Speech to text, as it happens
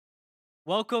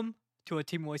Welcome to a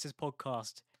Team Oasis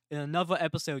podcast. In another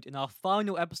episode, in our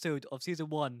final episode of season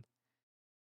 1,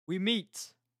 we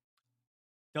meet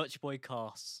Dutch Boy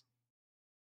Cast.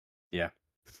 Yeah.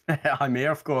 I'm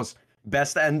here, of course.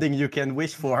 Best ending you can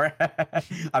wish for.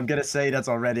 I'm gonna say that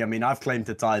already. I mean, I've claimed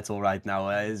the title right now,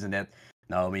 isn't it?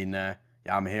 No, I mean, yeah,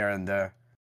 I'm here, and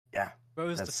yeah,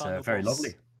 Rose the that's final very boss.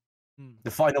 lovely.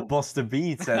 The final boss to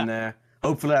beat, and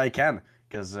hopefully I can,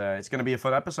 because it's gonna be a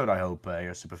fun episode. I hope,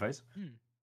 here, Superface.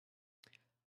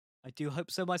 I do hope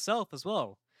so myself as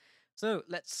well. So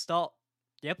let's start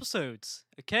the episodes.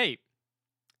 Okay.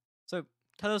 So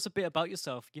tell us a bit about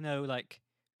yourself. Like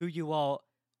who you are,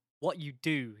 what you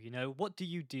do. What do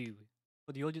you do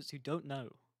for the audience who don't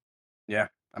know? Yeah,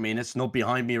 I mean, it's not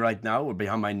behind me right now or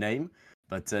behind my name,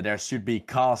 but there should be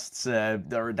casts.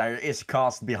 There is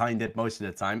cast behind it most of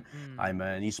the time. I'm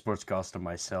an esports caster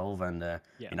myself, and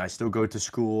I still go to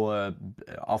school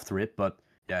after it. But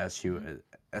yeah,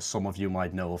 as some of you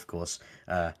might know, of course,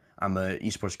 I'm an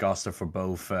esports caster for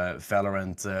both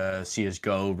Valorant,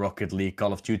 CSGO, Rocket League,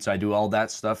 Call of Duty. I do all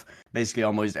that stuff. Basically,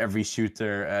 almost every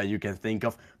shooter you can think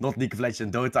of. Not League of Legends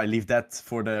and Dota. I leave that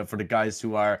for the guys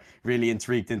who are really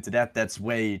intrigued into that. That's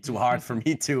way too hard for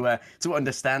me to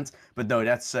understand. But no,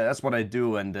 that's what I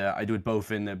do, and I do it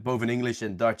both in English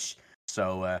and Dutch.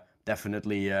 So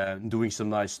definitely doing some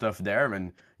nice stuff there,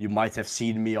 and you might have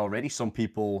seen me already. Some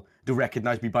people do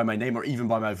recognize me by my name or even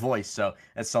by my voice, so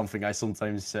that's something I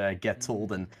sometimes get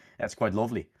told, and that's quite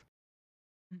lovely.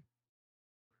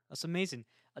 That's amazing.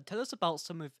 Tell us about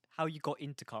some of how you got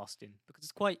into casting, because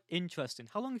it's quite interesting.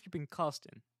 How long have you been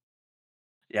casting?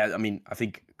 Yeah, I mean, I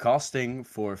think casting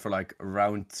for like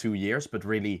around 2 years, but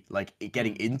really like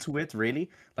getting into it, really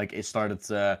like it started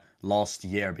last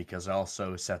year, because I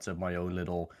also set up my own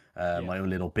little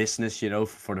business,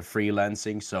 for the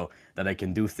freelancing, so that I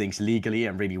can do things legally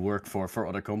and really work for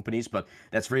other companies. But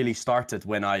that's really started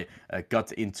when I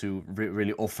got into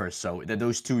really offers. So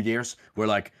those 2 years were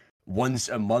like once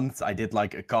a month I did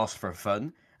like a cast for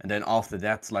fun, and then after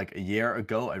that, like a year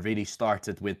ago, I really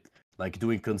started with like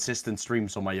doing consistent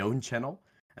streams on my own channel.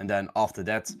 And then after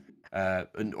that,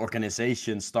 an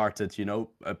organization started,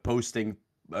 posting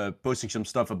some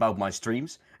stuff about my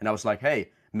streams. And I was like,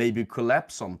 hey, maybe collab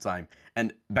sometime.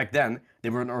 And back then, they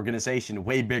were an organization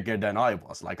way bigger than I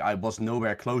was. Like, I was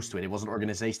nowhere close to it. It was an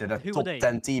organization that had Who were top they?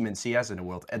 10 team in CS in the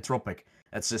world, Entropiq.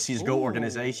 That's a CSGO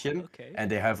organization. Okay.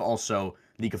 And they have also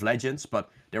League of Legends.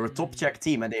 But they were a top Czech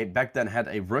team. And they back then had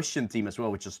a Russian team as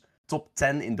well, which was top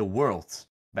 10 in the world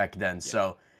back then.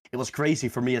 So it was crazy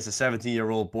for me as a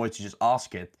 17-year-old boy to just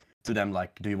ask it to them,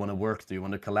 like, do you want to work? Do you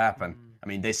want to collab? And I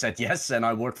mean, they said yes, and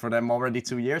I worked for them already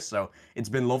 2 years, so it's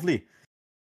been lovely.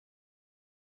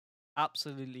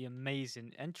 Absolutely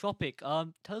amazing. Entropiq.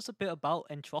 Tell us a bit about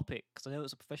Entropiq, because I know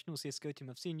it's a professional CSGO team.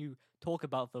 I've seen you talk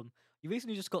about them. You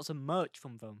recently just got some merch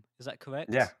from them. Is that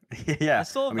correct? Yeah, yeah. I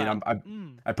saw that.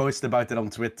 I posted about it on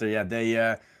Twitter. Yeah, they.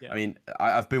 Yeah. I mean,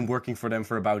 I've been working for them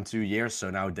for about 2 years, so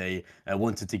now they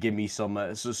wanted to give me some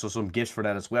some gifts for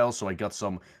that as well. So I got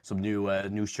some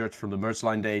new shirts from the merch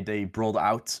line they brought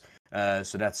out.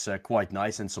 So that's quite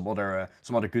nice, and some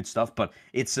other good stuff. But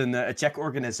it's a Czech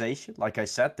organization, like I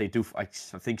said. They do I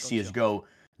think CS:GO,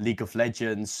 League of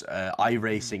Legends,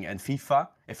 iRacing, and FIFA,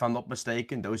 if I'm not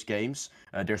mistaken. Those games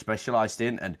they're specialized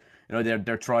in, and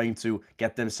they're trying to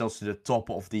get themselves to the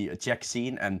top of the Czech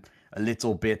scene, and a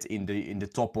little bit in the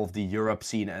top of the Europe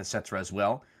scene, etc. as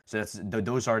well. So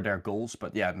those are their goals.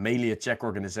 But yeah, mainly a Czech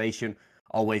organization,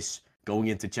 always going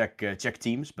into Czech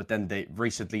teams. But then they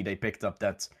recently picked up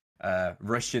that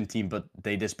Russian team, but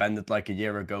they disbanded like a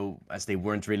year ago as they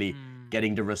weren't really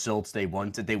getting the results they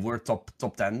wanted. They were top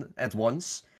 10 at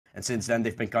once, and since then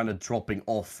they've been kind of dropping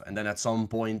off. And then at some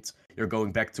point you're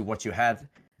going back to what you had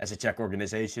as a Czech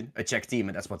organization, a Czech team,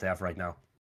 and that's what they have right now.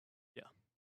 Yeah.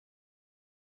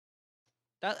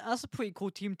 That's a pretty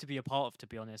cool team to be a part of, to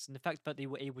be honest. And the fact that they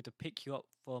were able to pick you up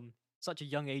from such a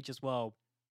young age as well,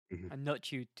 and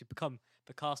nurture you to become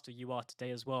the caster you are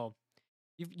today as well.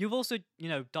 You've also,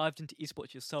 dived into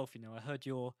esports yourself. I heard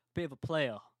you're a bit of a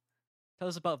player. Tell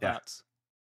us about that.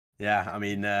 Yeah, I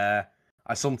mean, I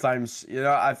sometimes,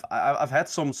 I've had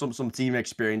some team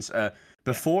experience.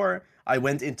 Before I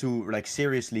went into like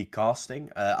seriously casting,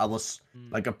 I was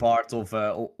like a part of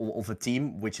a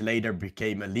team which later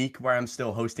became a league where I'm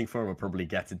still hosting for. We'll probably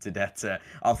get into that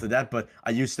after that. But I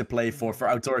used to play for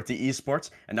Authority Esports,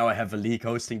 and now I have a league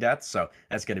hosting that. So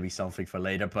that's gonna be something for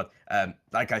later. But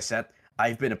like I said,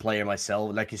 I've been a player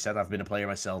myself. Like you said, I've been a player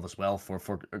myself as well for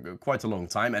quite a long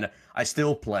time, and I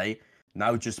still play.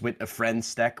 now just with a friend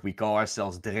stack, we call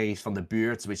ourselves Drees van de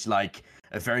Buurt, which like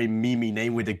a very memey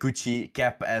name with a Gucci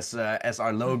cap as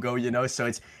our logo, you know. So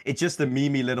it's just a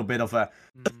memey little bit of a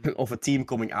of a team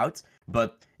coming out.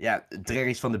 But yeah,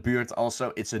 Drees van de Buurt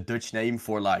also, it's a Dutch name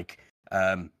for like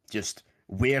just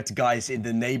weird guys in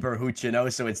the neighborhood, you know.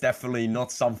 So it's definitely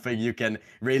not something you can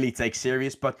really take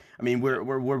serious. But I mean, we're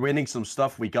winning some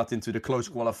stuff. We got into the close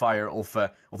qualifier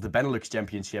of the Benelux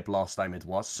Championship last time it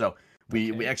was. So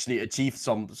we actually achieved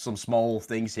some small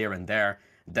things here and there.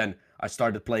 Then I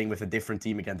started playing with a different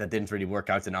team again that didn't really work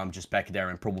out, and now I'm just back there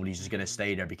and probably just gonna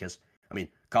stay there because I mean,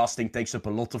 casting takes up a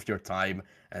lot of your time,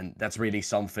 and that's really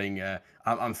something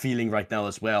I'm feeling right now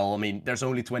as well. I mean, there's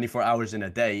only 24 hours in a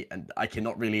day, and I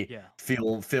cannot really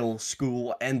fill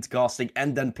school and casting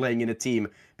and then playing in a team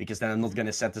because then I'm not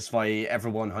gonna satisfy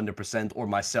everyone 100% or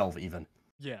myself even.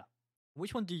 Yeah.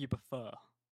 Which one do you prefer,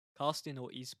 casting or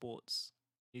esports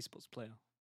player?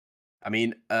 I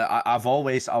mean, I've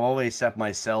always said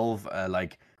myself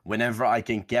like whenever I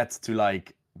can get to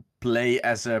like play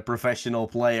as a professional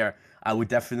player, I would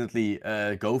definitely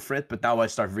go for it. But now I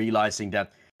start realizing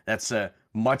that that's a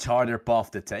much harder path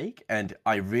to take, and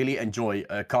I really enjoy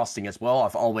casting as well.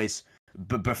 I've always,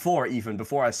 before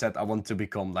I said I want to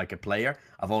become like a player,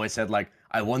 I've always said like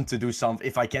I want to do something.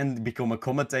 If I can become a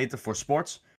commentator for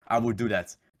sports, I would do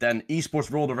that. Then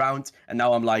esports rolled around, and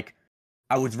now I'm like,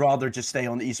 I would rather just stay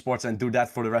on esports and do that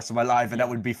for the rest of my life, and that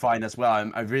would be fine as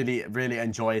well. I really, really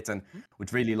enjoy it and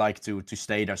would really like to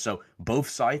stay there. So both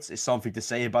sides is something to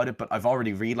say about it, but I've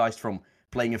already realized from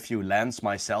playing a few LANs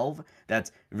myself that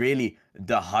really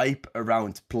the hype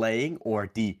around playing or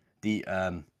the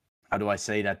how do I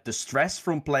say that, the stress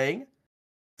from playing,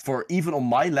 for even on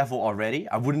my level already,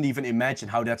 I wouldn't even imagine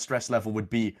how that stress level would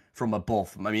be from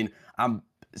above. I mean, I'm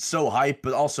so hyped,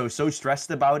 but also so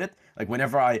stressed about it. Like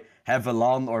whenever I have a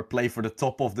LAN or play for the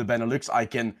top of the Benelux, I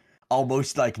can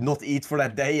almost like not eat for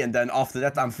that day, and then after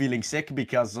that I'm feeling sick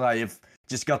because I have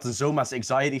just got so much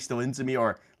anxiety still into me,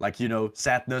 or like, you know,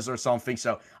 sadness or something.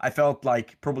 So I felt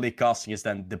like probably casting is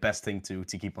then the best thing to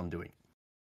keep on doing.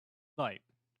 Right.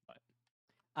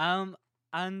 And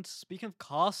speaking of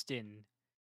casting,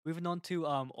 moving on to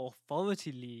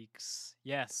authority leagues.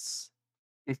 Yes.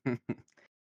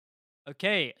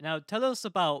 Okay, now tell us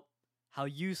about how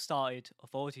you started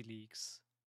authority leagues.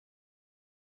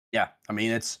 Yeah, I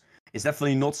mean it's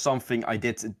definitely not something I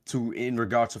did to in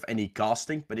regards of any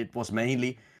casting, but it was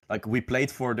mainly like we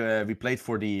built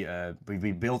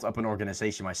up an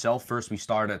organization myself. First we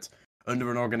started under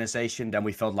an organization, then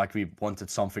we felt like we wanted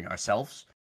something ourselves.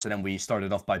 So then we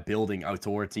started off by building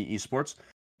Authority Esports.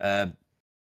 And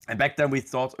back then we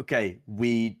thought, okay,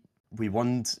 we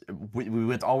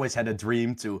would always had a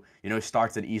dream to, you know,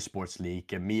 start an esports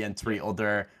league. And me and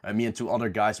two other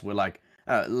guys were like,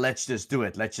 let's just do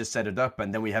it. Let's just set it up,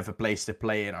 and then we have a place to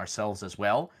play in ourselves as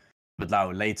well. But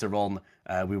now later on,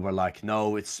 we were like,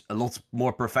 no, it's a lot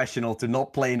more professional to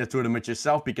not play in the tournament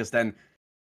yourself, because then,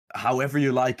 however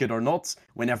you like it or not,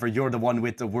 whenever you're the one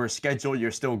with the worst schedule,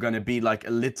 you're still gonna be like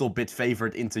a little bit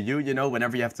favored into you. You know,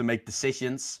 whenever you have to make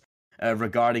decisions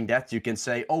regarding that, you can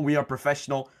say, oh, we are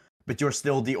professional, but you're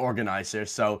still the organizer,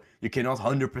 so you cannot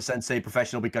 100% say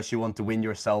professional because you want to win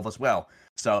yourself as well.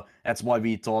 So that's why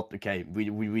we thought, okay,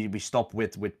 we stopped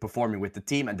with performing with the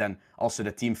team, and then also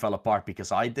the team fell apart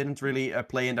because I didn't really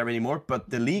play in there anymore, but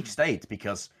the league stayed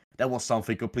because that was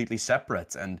something completely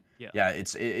separate. And yeah,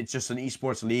 it's just an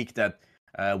esports league that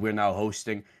we're now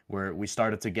hosting, where we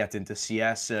started to get into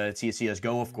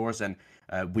CSGO, of course, and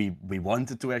we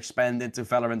wanted to expand into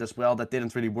Valorant as well. That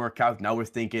didn't really work out. Now we're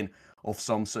thinking of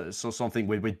something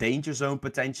with Danger Zone,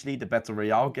 potentially the battle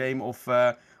royale game of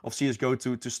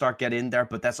CSGO to start get in there,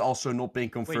 but that's also not being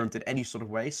confirmed in any sort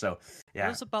of way. So yeah,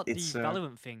 what's about the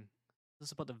Valorant thing?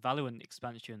 What's about the Valorant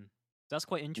expansion? That's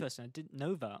quite interesting. I didn't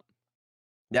know that.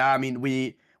 Yeah, I mean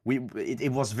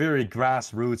it was very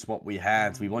grassroots what we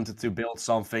had. We wanted to build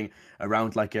something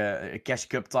around like a cash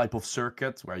cup type of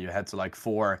circuit where you had to like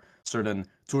 4 certain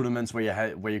tournaments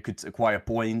where you could acquire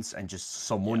points and just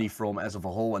some money from as of a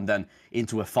whole, and then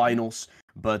into a finals.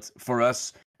 But for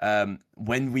us,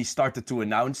 when we started to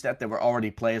announce that, there were already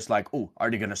players like, oh,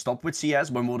 are they gonna stop with CS?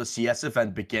 When will the CS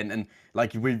event begin? And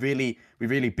like we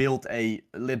really built a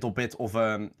little bit of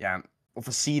a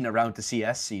scene around the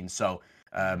CS scene. So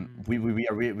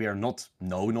we are not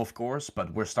known, of course,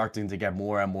 but we're starting to get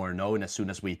more and more known as soon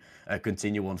as we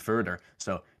continue on further.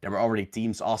 So there were already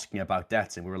teams asking about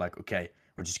that, and we were like, okay,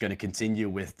 we're just going to continue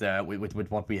with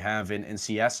what we have in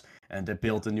CS and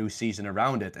build a new season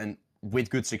around it, and with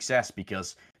good success,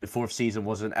 because the 4th season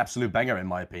was an absolute banger in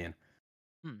my opinion.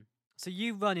 So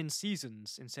you run in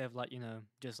seasons instead of like, you know,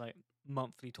 just like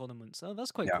monthly tournaments. Oh,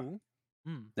 that's quite Yeah. cool.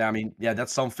 Mm. Yeah, I mean, yeah,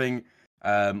 that's something.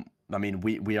 I mean,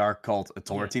 we are called Yeah.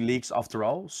 authority leagues after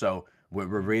all, so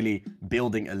we're really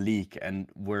building a league, and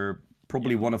we're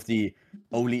probably Yeah. one of the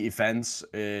only events,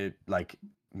 like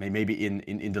maybe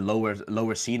in the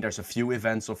lower scene. There's a few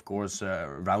events, of course,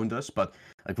 around us, but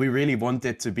like we really want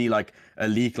it to be like a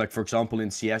league. Like for example, in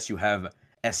CS, you have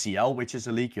SCL, which is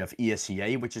a league. You have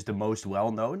ESCA, which is the most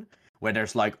well known, where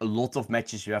there's like a lot of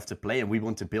matches you have to play, and we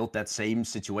want to build that same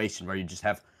situation where you just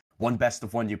have one best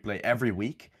of one you play every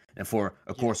week and for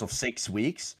a course of 6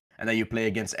 weeks, and then you play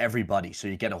against everybody, so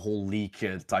you get a whole league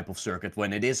type of circuit,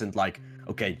 when it isn't like,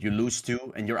 okay, you lose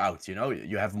 2 and you're out, you know,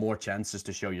 you have more chances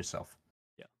to show yourself.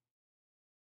 Yeah.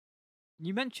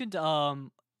 You mentioned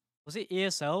was it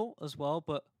ESL as well?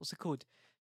 But what's it called?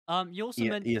 You also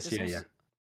meant there's ESCA, yeah. also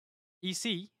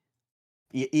EC.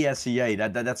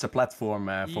 ESCA, that's a platform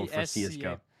for ESCA.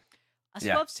 CSGO. I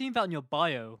swear Yeah. I've seen that on your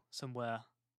bio somewhere.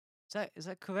 Is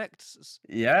that correct?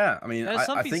 Yeah, I mean, There's I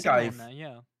something think similar on I've, there,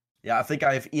 yeah. yeah, I think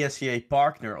I have ESCA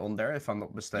partner on there, if I'm not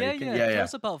Yeah, mistaken. yeah. Yeah, Tell yeah.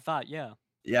 us about that, yeah.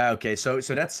 Yeah, okay. So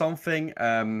that's something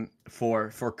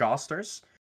for casters.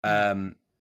 Mm. Um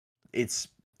it's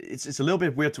a little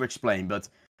bit weird to explain, but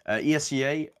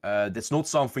ESCA, that's not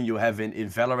something you have in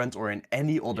Valorant or in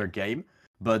any other game,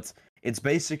 but it's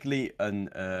basically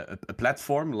a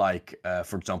platform like,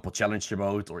 for example, Challenger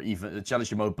mode, or even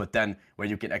Challenger mode, but then where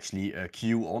you can actually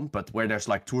queue on, but where there's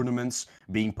like tournaments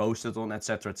being posted on,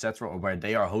 etc., or where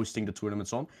they are hosting the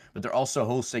tournaments on, but they're also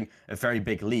hosting a very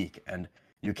big league, and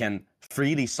you can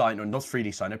freely sign, or not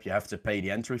freely sign up, you have to pay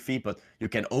the entry fee, but you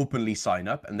can openly sign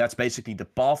up, and that's basically the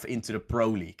path into the pro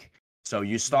league. So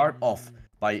you start off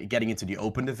by getting into the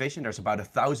open division. There's about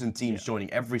 1,000 teams joining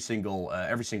every single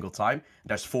time.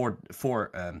 There's four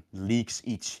leagues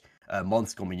each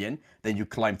month coming in. Then you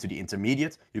climb to the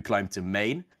intermediate, you climb to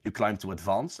main, you climb to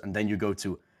advanced, and then you go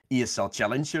to ESL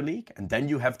Challenger League, and then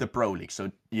you have the Pro League.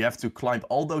 So you have to climb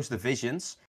all those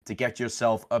divisions to get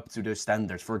yourself up to the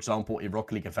standards. For example, in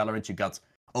Rocket League and Valorant, you got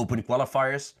open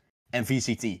qualifiers and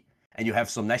VCT. And you have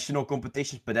some national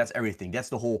competitions, but that's everything. That's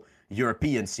the whole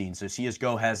European scene. So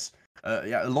CSGO has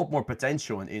a lot more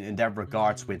potential in that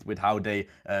regards with how they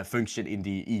function in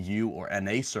the EU or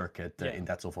NA circuit in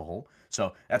that of a whole.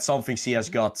 So that's something CS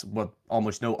got what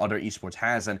almost no other esports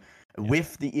has. And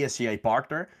with the ESCA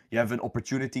partner, you have an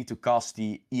opportunity to cast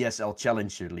the ESL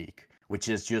Challenger League, which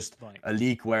is just a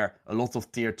league where a lot of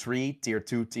tier 3, tier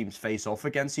 2 teams face off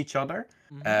against each other.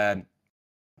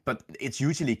 But it's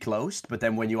usually closed. But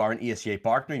then when you are an ESCA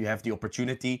partner, you have the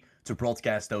opportunity to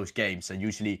broadcast those games, and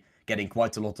usually getting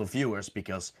quite a lot of viewers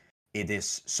because it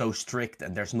is so strict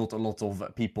and there's not a lot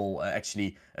of people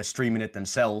actually streaming it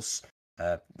themselves.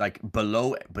 Like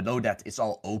below that, it's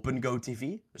all open Go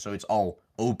TV, so it's all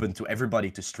open to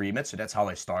everybody to stream it. So that's how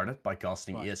I started, by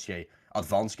casting ESCA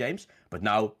advanced games. But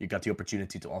now you got the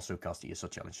opportunity to also cast the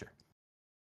ESL Challenger.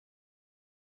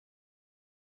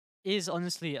 It is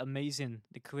honestly amazing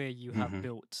the career you have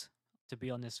built, to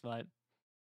be honest, right?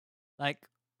 Like,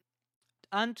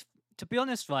 and to be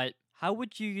honest, right, how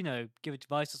would you, give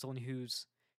advice to someone who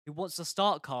wants to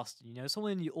start casting,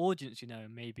 someone in the audience,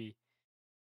 maybe.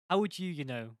 How would you,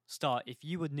 start if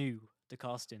you were new to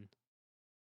casting?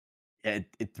 Yeah,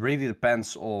 it really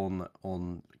depends on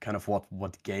kind of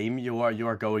what game you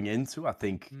are going into. I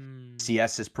think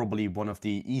CS is probably one of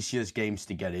the easiest games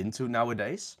to get into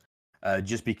nowadays,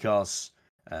 just because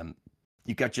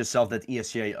you got yourself that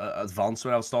ESCA Advanced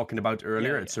what I was talking about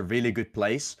earlier. It's a really good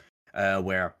place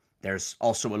where there's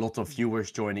also a lot of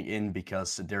viewers joining in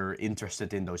because they're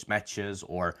interested in those matches,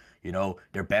 or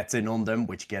they're betting on them,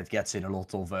 which gets in a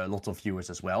lot of viewers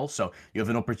as well. So you have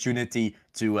an opportunity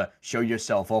to show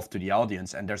yourself off to the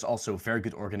audience, and there's also very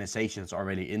good organizations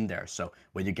already in there. So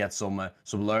when you get some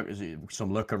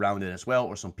luck around it as well,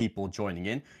 or some people joining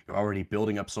in, you're already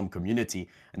building up some community.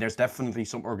 And there's definitely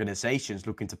some organizations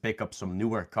looking to pick up some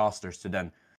newer casters to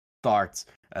then start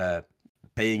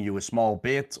paying you a small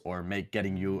bit, or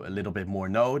getting you a little bit more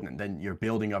known, and then you're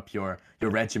building up your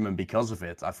regimen because of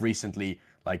it. I've recently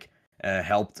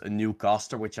helped a new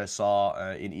caster, which I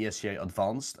saw in ESCA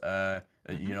Advanced,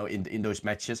 in those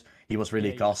matches. He was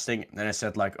really casting, and I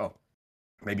said like, oh,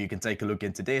 maybe you can take a look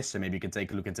into this, and maybe you can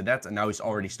take a look into that. And now he's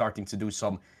already starting to do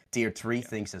some tier 3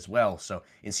 things as well. So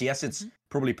in CS, it's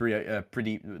probably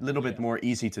pretty little bit more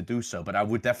easy to do so. But I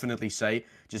would definitely say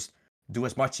just do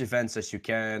as much events as you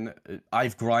can.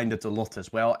 I've grinded a lot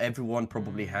as well. Everyone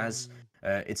probably has.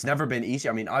 It's never been easy.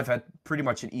 I mean, I've had pretty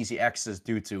much an easy access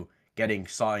due to getting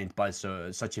signed by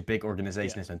such a big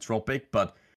organization as Entropiq.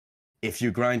 But if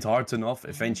you grind hard enough,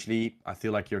 eventually, I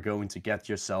feel like you're going to get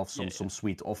yourself some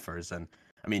sweet offers. And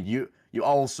I mean, you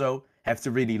also have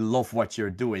to really love what you're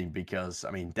doing, because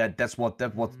I mean that's what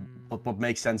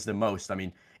makes sense the most. I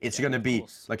mean, it's Yeah, gonna of be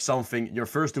course. like something you're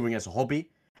first doing as a hobby,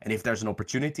 and if there's an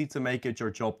opportunity to make it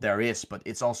your job, there is, but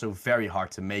it's also very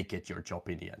hard to make it your job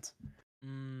in the end.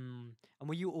 And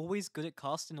were you always good at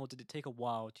casting, or did it take a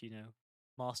while to,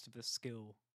 master the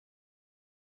skill?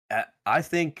 I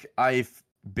think I've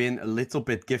been a little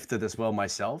bit gifted as well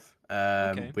myself,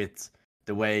 Okay. with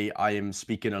the way I am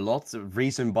speaking a lot. The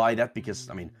reason by that, because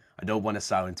I mean, Mm, I don't want to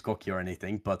sound cocky or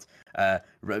anything, but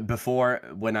before,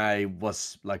 when I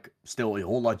was like still a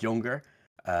whole lot younger,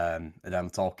 and I'm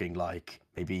talking like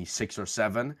maybe 6 or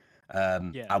 7,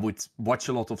 yeah, I would watch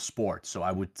a lot of sports. So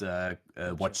I would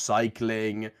watch gotcha.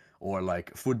 cycling or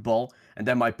like football, and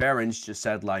then my parents just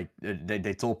said like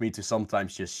they told me to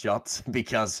sometimes just shut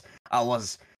because I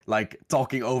was like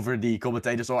talking over the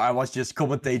commentators, or I was just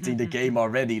commentating the game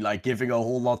already, like giving a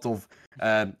whole lot of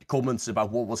comments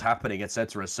about what was happening,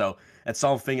 etc. So it's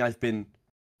something I've been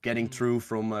getting Mm, through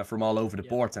from all over the yeah.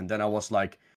 board, and then I was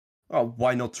like, oh,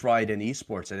 why not try it in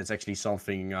esports? And it's actually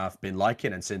something I've been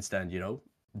liking, and since then,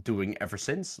 doing ever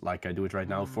since. Like I do it right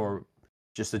now Mm, for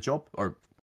just a job, or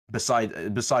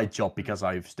beside job, mm, because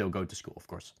I still go to school, of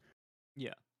course.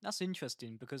 yeah. That's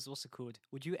interesting because what's it called?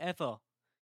 Would you ever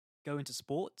go into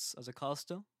sports as a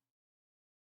caster?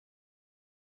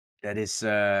 That is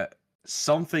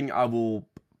something I will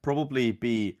probably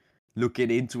be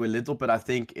looking into a little, but I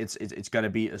think it's going to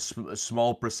be a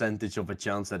small percentage of a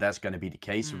chance that that's going to be the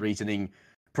case. Mm, Reasoning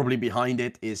probably behind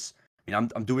it is, I mean,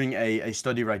 I'm doing a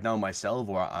study right now myself,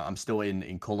 or I'm still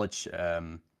in college,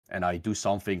 and I do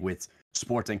something with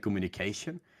sport and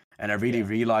communication. And I really yeah.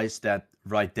 realized that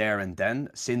right there and then,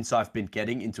 since I've been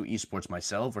getting into esports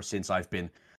myself, or since I've been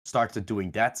started doing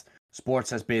that, sports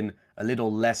has been a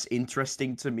little less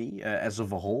interesting to me as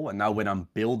of a whole. And now when I'm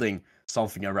building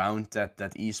something around that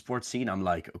esports scene, I'm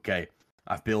like, okay,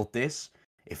 I've built this.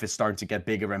 If it's starting to get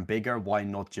bigger and bigger, why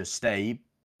not just stay?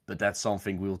 But that's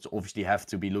something we'll obviously have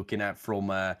to be looking at from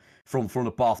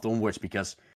the path onwards.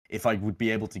 Because if I would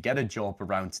be able to get a job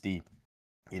around the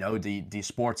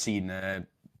sports scene,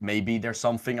 maybe there's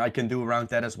something I can do around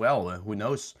that as well. Who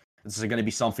knows? This is going to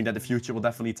be something that the future will Mm,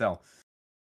 definitely tell.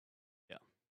 yeah.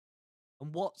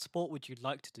 And what sport would you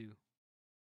like to do?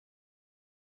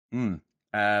 Hmm.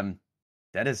 Um,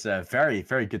 that is a very,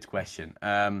 very good question.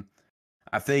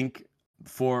 I think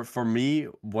for me,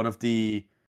 one of the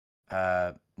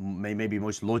maybe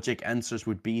most logic answers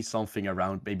would be something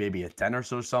around maybe a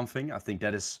tennis or something. I think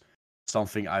that is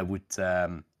something I would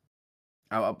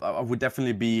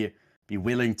definitely be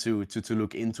willing to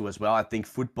look into as well. I think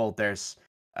football, there's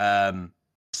um,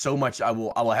 so much I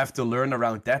will have to learn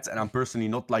around that, and I'm personally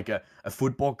not like a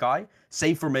football guy.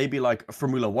 Same for maybe like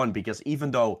Formula One, because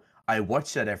even though I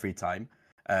watch that every time,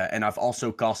 and I've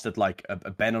also casted like a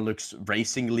Benelux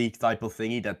racing league type of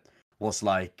thingy that was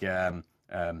like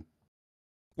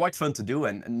quite fun to do,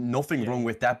 and nothing Yeah, wrong yeah.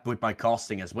 with that with my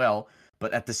casting as well.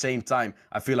 But at the same time,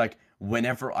 I feel like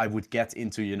whenever I would get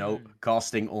into Mm,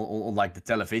 casting on like the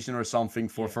television or something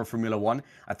yeah. for Formula One,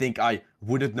 I think I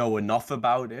wouldn't know enough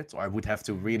about it, or I would have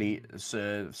to really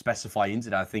Mm, specify into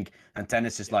that. I think, and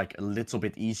tennis is yeah. like a little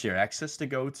bit easier access to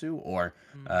go to, or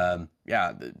Mm.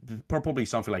 yeah, probably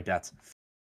something like that.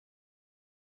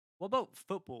 What about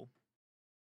football?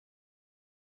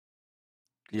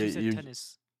 Because You, you said you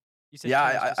tennis. You said Yeah,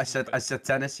 tennis I, just I now, said but I said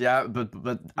tennis, yeah, but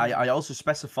I mm, also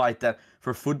specified that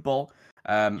for football,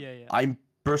 yeah, yeah. I'm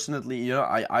personally,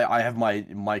 I have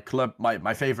my club,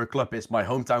 my favorite club is my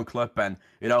hometown club, and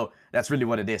that's really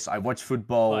what it is. I watch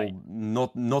Right. football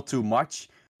not too much,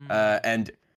 Mm,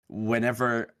 and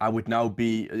whenever I would now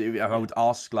be, if I yeah, would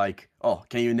ask like, oh,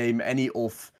 can you name any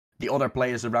of the other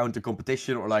players around the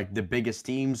competition, or like the biggest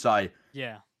teams?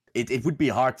 yeah, It would be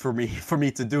hard for me for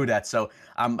me to do that. So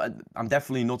I'm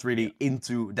definitely not yeah. really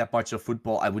into that much of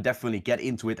football. I would definitely get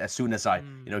into it as soon as I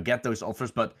Mm, get those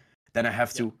offers, but then I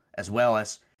have yeah. to as well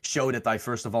as show that I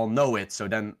first of all know it. So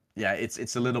then yeah,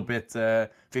 it's a little Mm, bit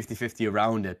 50-50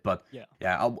 around it. But yeah.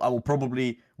 yeah, I will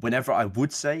probably, whenever I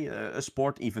would say a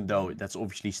sport, even though Mm, that's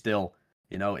obviously still,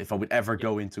 if I would ever yeah.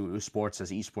 go into sports,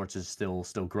 as esports is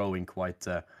still growing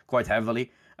quite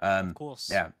heavily. Of Um, course.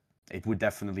 yeah, it would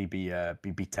definitely be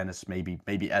tennis,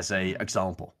 maybe as a Mm,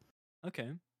 example.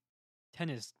 okay.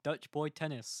 Tennis, Dutch boy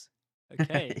tennis.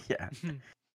 Okay. Yeah,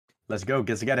 let's go,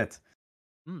 get it.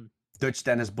 mm, Dutch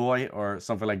tennis boy or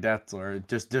something like that, or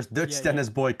just Dutch yeah, yeah. tennis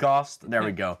boy cast. There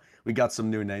we go. We got some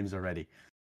new names already.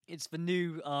 It's the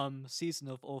new season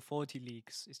of Authority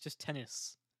Leagues. It's just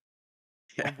tennis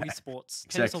Yeah, on Wii Sports.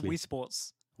 Tennis on exactly. Wii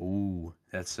Sports. Ooh,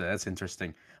 that's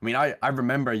interesting. I mean, I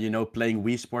remember, playing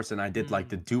Wii Sports, and I did like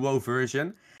the duo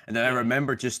version, and then I Yeah, yeah.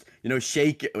 remember just,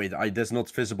 shake. Wait, that's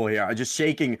not visible here. I just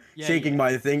shaking Yeah, yeah.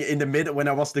 my thing in the middle when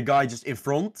I was the guy just in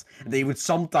front. And they would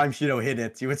sometimes, hit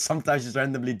it. You would sometimes just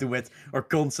randomly do it or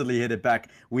constantly hit it back.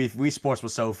 Wii Sports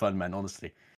was so fun, man.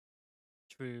 Honestly.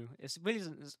 True. It's really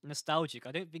nostalgic.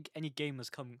 I don't think any game has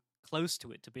come close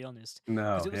to it, to be honest.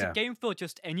 Because No, it was a yeah. game for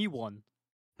just anyone.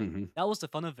 Hmm. That was the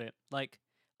fun of it. Like,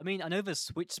 I mean, I know there's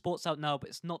Switch Sports out now, but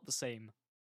it's not the same.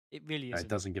 It really It isn't.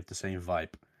 doesn't give the same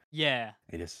vibe. Yeah.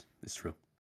 It is. It's true.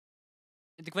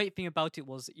 The great thing about it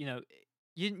was, you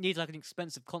didn't need like an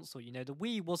expensive console. The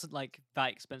Wii wasn't like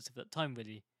that expensive at the time,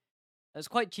 really. It was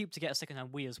quite cheap to get a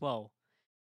secondhand Wii as well.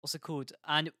 What's it called?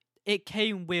 And it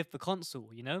came with the console.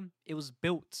 It was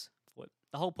built for it.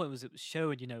 The whole point was it was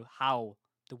showing, how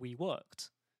the Wii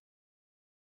worked.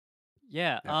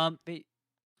 Yeah. Yeah.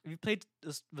 Have you played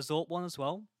this Resort one as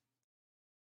well?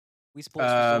 Wii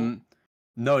Sports Resort.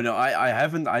 No, I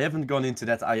haven't gone into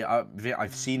that.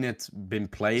 I've seen it been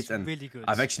played, It's and really good.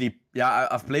 I've actually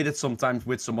I've played it sometimes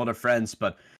with some other friends,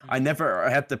 but I Mm. never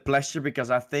had the pleasure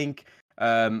because I think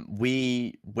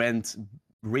we went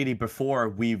really before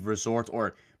we resort,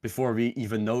 or before we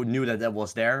even knew that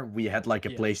was there. We had like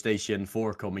a Yeah. PlayStation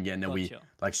 4 coming in, and we Gotcha.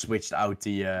 like switched out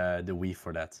the Wii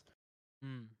for that.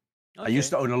 Mm. I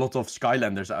used Okay. to own a lot of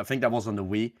Skylanders. I think that was on the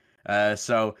Wii.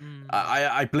 So Mm.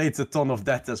 I played a ton of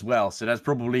that as well. So that's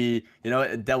probably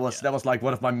that was like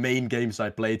one of my main games I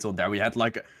played on there. We had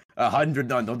like 100,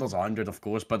 no, not 100 of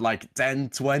course, but like 10,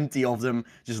 20 of them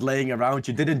just laying around.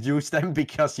 You didn't use them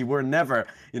because you were never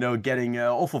getting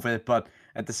off of it. But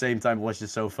at the same time, it was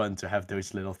just so fun to have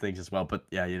those little things as well. But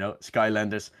yeah,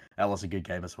 Skylanders, that was a good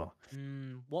game as well.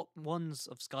 What ones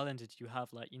of Skylander did you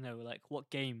have? Like, like what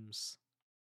games?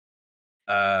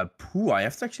 I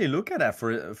have to actually look at that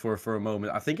for a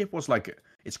moment. I think it was like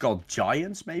it's called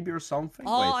Giants maybe or something.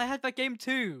 Oh, Wait. I had that game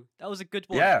too. That was a good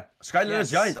one. Yeah, Skylanders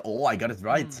Yes. Giant. Oh, I got it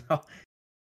right.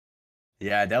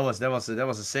 Yeah, that was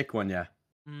a sick one. Yeah.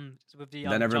 So with the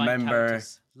Then I giant remember.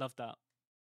 characters. Love that.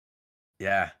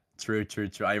 Yeah, true.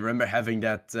 I remember having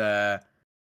that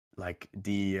like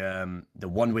the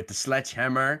one with the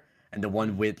sledgehammer and the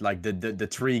one with like the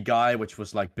tree guy, which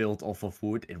was like built off of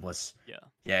wood. It was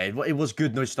it was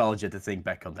good nostalgia to think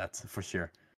back on that for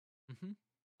sure.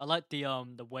 I like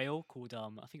the whale called I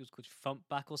think it was called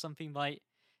Thumpback or something, right?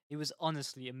 It was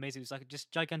honestly amazing. It was like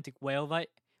just gigantic whale, right,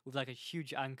 with like a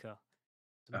huge anchor.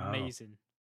 It's amazing.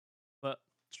 But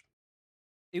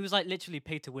it was like literally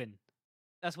pay to win.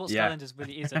 That's what Skylanders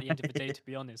really is at the end of the day, to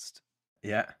be honest.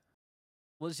 Yeah.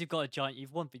 Once you've got a giant,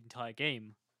 you've won the entire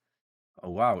game. Oh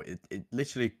wow! It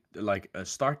literally like a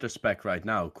starter spec right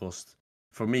now cost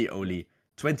for me only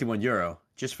 €21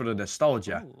 just for the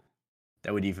nostalgia. Ooh.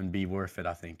 That would even be worth it,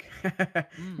 I think.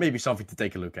 Maybe something to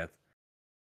take a look at.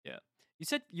 Yeah, you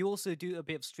said you also do a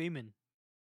bit of streaming.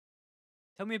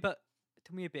 Tell me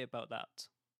a bit about that.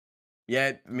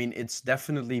 Yeah, I mean it's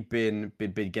definitely been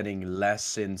getting less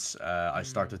since I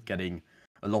started getting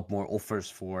a lot more offers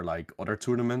for like other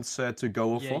tournaments to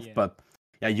go off of. But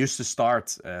yeah, I used to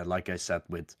start like I said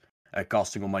with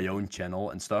casting on my own channel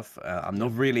and stuff. I'm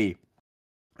not really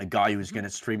a guy who's gonna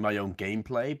stream my own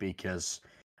gameplay because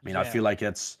I mean I feel like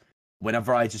it's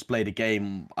whenever I just play the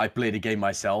game, I play the game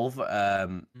myself.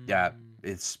 Yeah,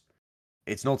 it's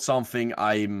not something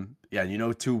I'm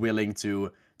too willing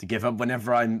to give up.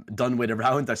 Whenever I'm done with a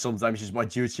round, I sometimes just watch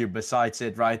YouTube besides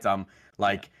it, right?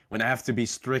 Like when I have to be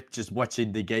strict just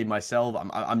watching the game myself,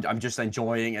 I'm just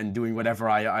enjoying and doing whatever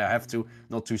I have to,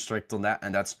 not too strict on that.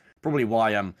 And that's probably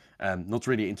why I'm not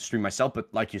really into stream myself.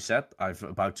 But like you said, I've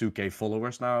about 2K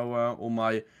followers now on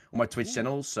my Twitch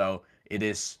channel, so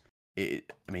I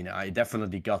mean, I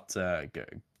definitely got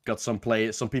some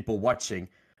people watching,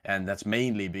 and that's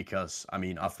mainly because I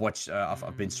mean I've watched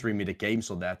I've been streaming the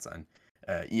games on that, and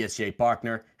ESCA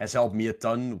partner has helped me a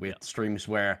ton with streams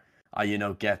where I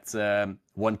get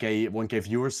 1K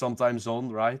viewers sometimes on,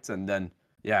 right? And then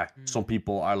some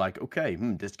people are like, okay,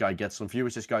 this guy gets some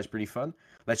viewers, this guy's pretty fun,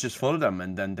 let's just follow them,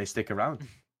 and then they stick around.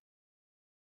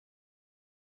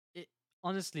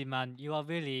 Honestly, man, you are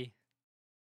really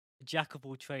a jack of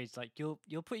all trades. Like you're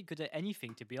pretty good at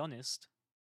anything, to be honest.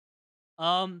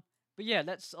 But yeah,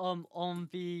 let's on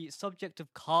the subject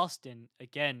of casting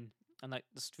again and like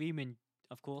the streaming,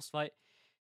 of course, right?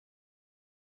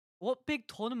 What big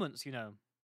tournaments,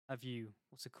 have you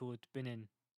been in?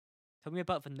 Tell me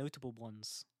about the notable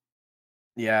ones.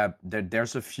 Yeah,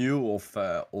 there's a few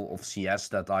of CS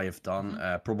that I have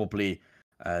done. Probably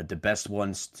the best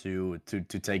ones to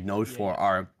take note for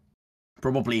are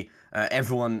probably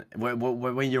everyone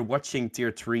when you're watching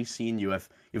tier 3 scene,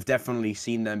 you've definitely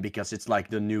seen them because it's like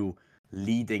the new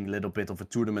leading little bit of a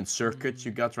tournament circuit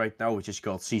you got right now, which is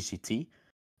called CCT,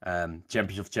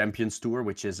 Champions of Champions Tour,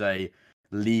 which is a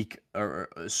league or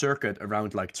a circuit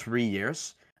around like 3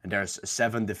 years, and there's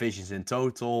 7 divisions in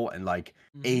total and like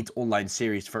 8 online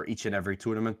series for each and every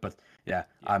tournament. But yeah.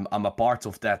 I'm a part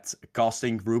of that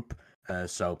casting group,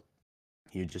 so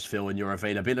you just fill in your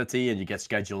availability and you get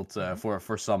scheduled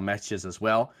for some matches as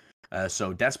well.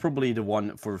 So that's probably the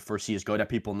one for CSGO that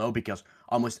people know, because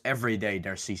almost every day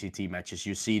there's CCT matches.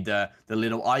 You see the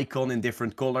little icon in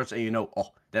different colors and you know,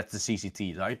 oh, that's the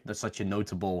CCT, right? That's such a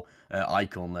notable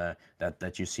icon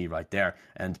that you see right there.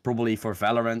 And probably for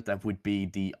Valorant, that would be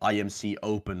the IMC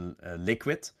Open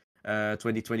Liquid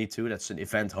 2022. That's an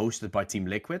event hosted by Team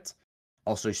Liquid.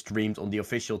 Also streamed on the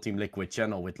official Team Liquid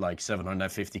channel with like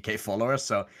 750k followers.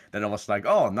 So then I was like,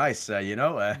 oh, nice, I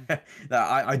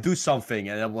do something.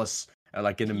 And it was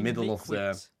like in the middle Liquid. of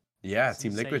the... Yeah, That's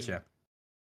Team insane. Liquid, yeah.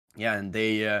 Yeah, and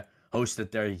they hosted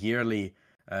their yearly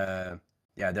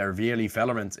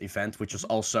Valorant event, which was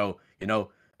also,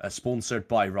 sponsored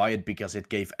by Riot, because it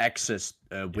gave access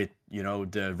with,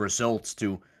 the results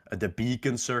to the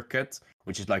Beacon circuit,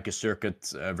 which is like a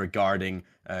circuit regarding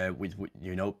with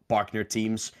partner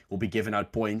teams will be given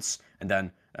out points, and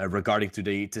then regarding to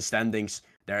the standings,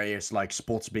 there is like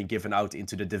spots being given out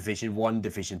into the Division 1,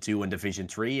 Division 2, and Division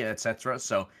 3, etc.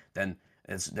 So then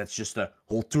that's just a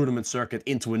whole tournament circuit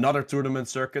into another tournament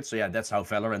circuit. So yeah, that's how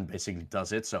Valorant basically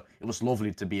does it. So it was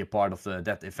lovely to be a part of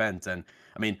that event, and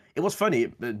I mean, it was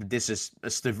funny. This is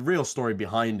the real story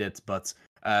behind it, but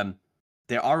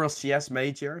the RLCS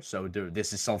major, so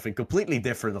this is something completely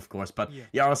different, of course, but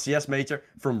the RLCS major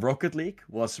from Rocket League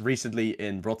was recently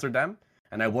in Rotterdam,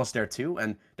 and I was there too,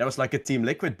 and there was like a Team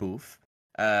Liquid booth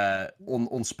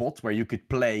on spot where you could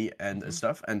play and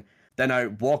stuff, and then I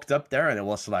walked up there and it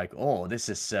was like, oh, this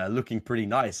is looking pretty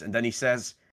nice, and then he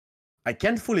says, I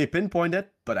can't fully pinpoint it,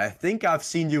 but I think I've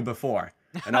seen you before,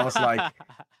 and I was like...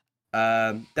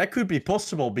 that could be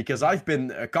possible, because I've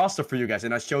been a caster for you guys,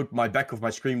 and I showed my back of my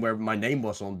screen where my name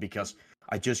was on, because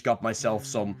I just got myself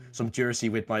some jersey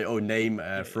with my own name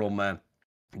from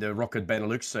the Rocket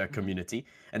Benelux community.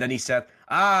 And then he said,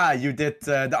 you did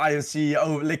the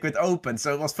IMC Liquid Open.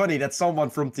 So it was funny that someone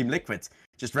from Team Liquid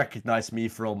just recognized me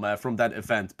from that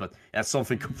event. But yeah,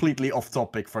 something completely off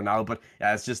topic for now. But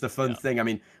yeah, it's just a fun thing. I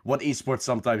mean, what esports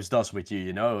sometimes does with you,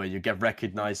 you get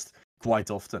recognized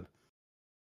quite often.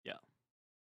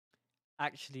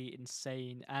 Actually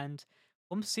insane. And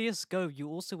from CSGO, you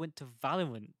also went to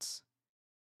Valorant.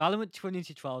 Valorant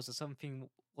Trinity Trials or something,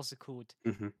 what's it called?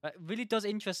 It really does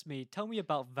interest me. Tell me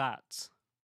about that.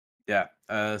 Yeah,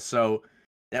 so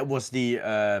that was the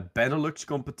Benelux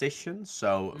competition.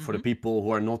 So for the people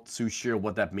who are not too sure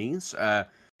what that means,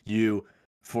 you,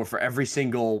 for every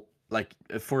single, like,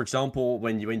 for example,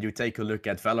 when you take a look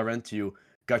at Valorant, you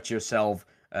got yourself...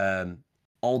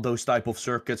 all those type of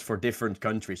circuits for different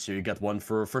countries. So you got one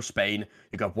for Spain,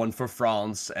 you got one for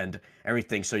France and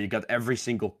everything. So you got every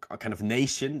single kind of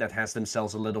nation that has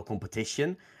themselves a little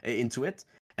competition into it.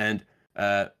 And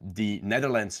the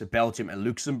Netherlands, Belgium and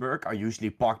Luxembourg are usually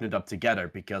partnered up together,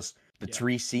 because the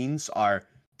 3 scenes are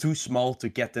too small to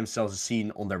get themselves a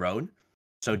scene on their own.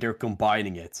 So they're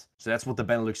combining it. So that's what the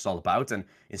Benelux is all about. And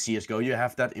in CSGO you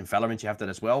have that. In Valorant you have that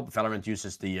as well. Valorant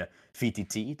uses the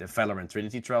VTT, the Valorant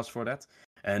Trinity trials for that.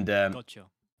 And Gotcha.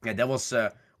 Yeah, that was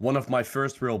one of my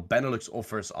first real Benelux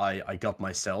offers I got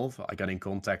myself. I got in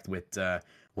contact with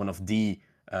one of the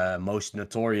most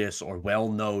notorious or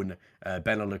well-known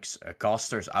Benelux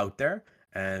casters out there.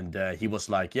 And he was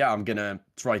like, yeah, I'm going to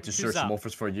try to search some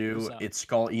offers for you. He's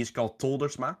called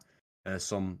Toldersma.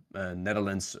 Some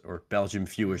Netherlands or Belgium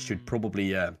viewers should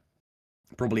probably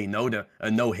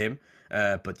know him.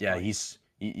 But yeah,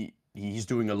 he's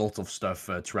doing a lot of stuff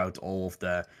throughout all of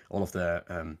the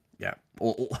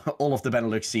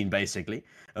Benelux scene basically.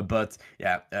 But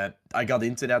yeah, I got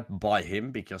into that by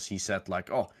him because he said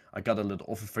like, oh, I got a little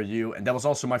offer for you, and that was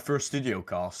also my first studio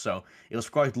cast, so it was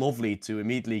quite lovely to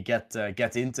immediately get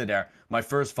into there. My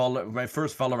first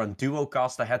Valorant duo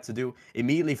cast I had to do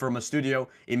immediately from a studio,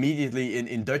 immediately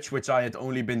in Dutch, which I had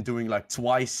only been doing like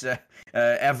twice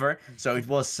ever. So it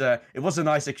was a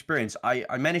nice experience.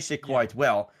 I managed it quite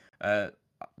well.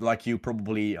 Like you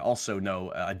probably also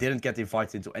know, I didn't get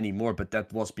invited to any more, but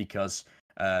that was because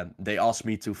they asked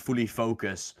me to fully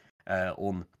focus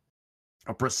on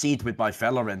or proceed with my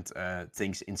Valorant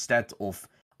things instead of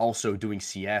also doing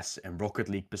CS and Rocket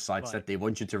League. Besides that, they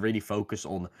want you to really focus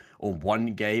on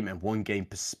one game and one game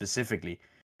specifically.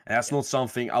 And that's not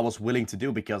something I was willing to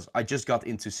do because I just got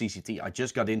into CCT. I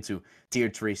just got into Tier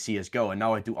 3 CSGO, and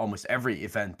now I do almost every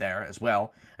event there as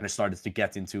well. And I started to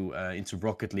get into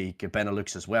Rocket League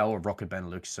Benelux as well, or Rocket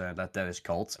Benelux, that is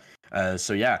called.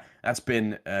 So yeah, that's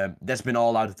been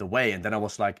all out of the way. And then I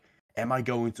was like, am I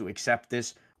going to accept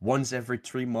this once every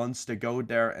 3 months to go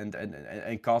there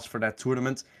and cast for that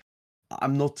tournament?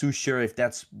 I'm not too sure if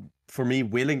that's for me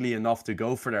willingly enough to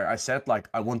go for there. I said like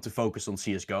I want to focus on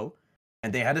CSGO.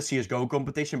 And they had a CSGO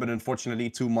competition, but unfortunately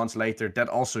 2 months later that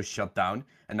also shut down.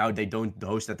 And now they don't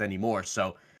host that anymore.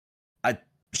 So I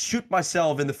shoot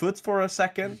myself in the foot for a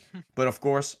second. But of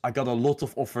course, I got a lot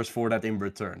of offers for that in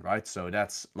return, right? So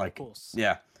that's like,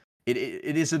 yeah, it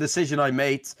is a decision I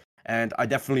made. And I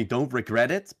definitely don't regret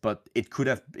it. But it could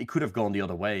have gone the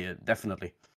other way,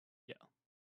 definitely. Yeah.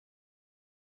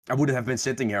 I wouldn't have been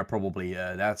sitting here probably.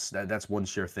 That's one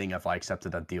sure thing if I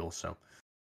accepted that deal, so...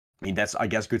 I mean, that's, I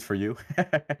guess, good for you.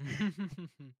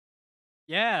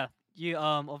 Yeah, you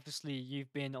obviously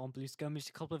you've been on Blue Skirmish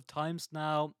a couple of times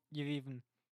now. You've even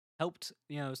helped,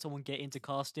 someone get into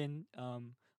casting.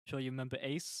 I'm sure you remember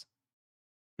Ace.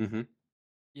 Mm-hmm.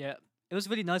 Yeah, it was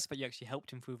really nice that you actually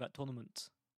helped him through that tournament.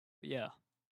 But yeah,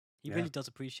 he really does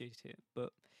appreciate it.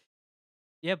 But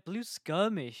yeah, Blue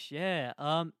Skirmish, yeah.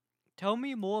 Tell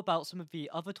me more about some of the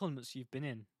other tournaments you've been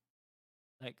in,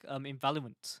 like in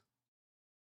Valorant.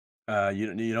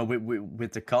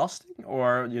 With the casting,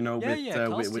 or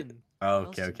Casting.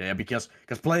 Okay, yeah, because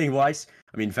playing wise,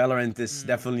 I mean, Valorant is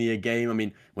definitely a game. I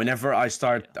mean, whenever I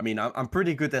start, I mean, I'm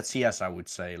pretty good at CS, I would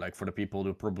say. Like for the people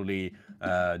who probably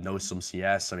know some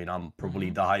CS, I mean, I'm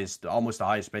probably almost the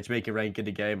highest matchmaking rank in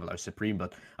the game, like Supreme,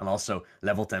 but I'm also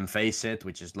level 10 Face It,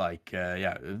 which is like,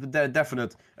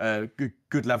 definite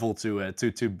good level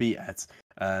to be at.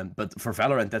 But for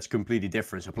Valorant, that's completely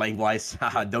different. So playing wise,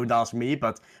 don't ask me.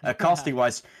 But casting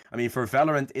wise, I mean, for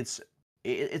Valorant,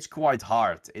 it's quite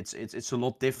hard. It's a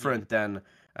lot different than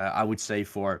I would say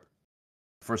for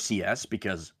CS,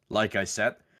 because like I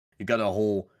said, you got a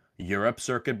whole Europe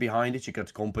circuit behind it. You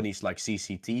got companies like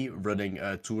CCT running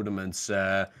tournaments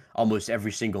almost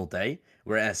every single day.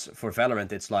 Whereas for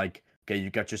Valorant, it's like, okay,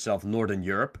 you got yourself Northern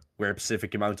Europe, where a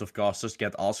specific amount of casters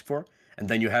get asked for, and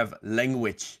then you have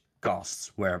language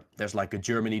casts, where there's like a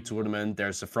Germany tournament,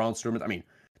 there's a France tournament. I mean,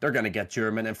 they're gonna get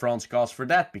German and France casts for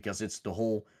that because it's the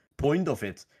whole point of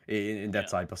it in that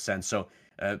type of sense. So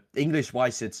English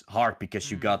wise, it's hard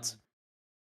because you got,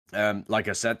 like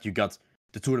I said, you got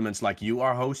the tournaments like you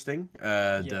are hosting,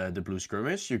 the Blue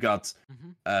Skirmish. You got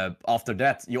after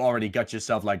that, you already got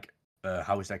yourself like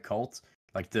how is that called?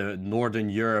 Like the Northern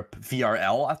Europe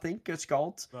VRL, I think it's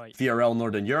called. Right. VRL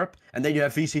Northern Europe, and then you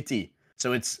have VCT.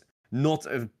 So it's not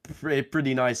a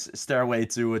pretty nice stairway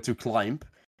to climb.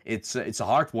 It's a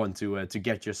hard one to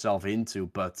get yourself into,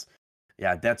 but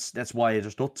yeah, that's why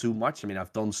there's not too much. I mean,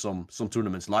 I've done some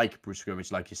tournaments like Blue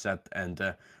Skirmish, like you said, and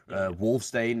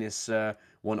Wolfsdane is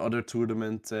one other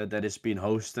tournament that is being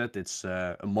hosted. It's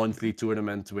a monthly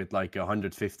tournament with like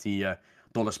 $150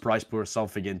 prize pool or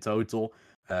something in total.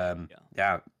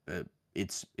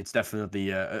 It's definitely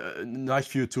a nice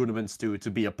few tournaments to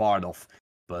be a part of.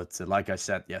 But like I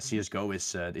said, yeah, CSGO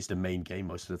is the main game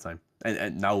most of the time.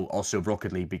 And now also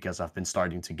Rocket League, because I've been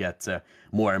starting to get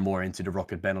more and more into the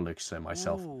Rocket Benelux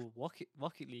myself. Oh,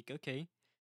 Rocket League, okay.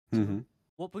 So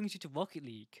what brings you to Rocket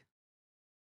League?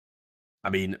 I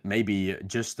mean, maybe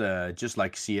just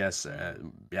like CS,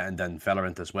 and then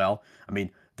Valorant as well. I mean,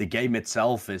 the game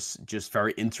itself is just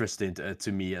very interesting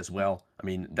to me as well. I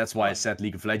mean, that's why I said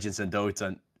League of Legends and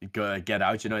Dota get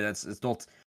out. It's not...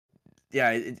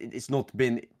 Yeah, it's not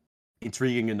been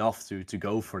intriguing enough to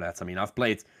go for that. I mean, I've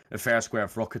played a fair square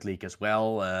of Rocket League as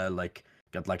well,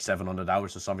 got like 700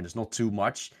 hours or something. It's not too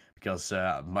much, because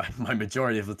my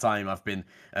majority of the time I've been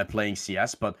playing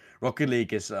CS, but Rocket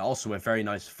League is also a very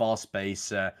nice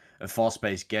fast-paced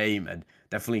game, and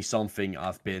definitely something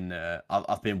I've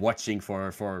been watching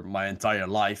for my entire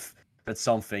life. That's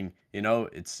something,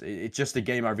 it's just a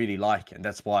game I really like, and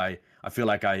that's why I feel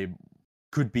like I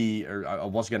could be, or I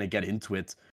was gonna get into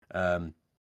it, and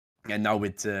now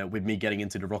with me getting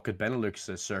into the Rocket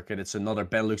Benelux circuit, it's another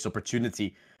Benelux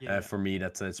opportunity for me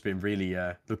that it's been really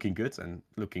looking good and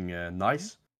looking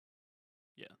nice.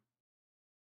 Yeah.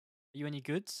 Are you any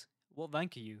good? What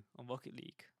rank are you on Rocket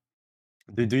League?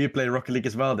 Do you play Rocket League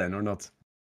as well then, or not?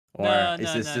 Or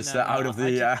is this just out of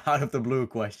the blue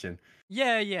question?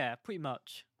 Yeah, pretty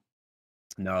much.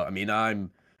 No, I mean,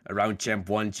 I'm around Champ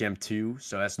 1, Champ 2,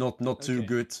 so that's not too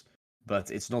good.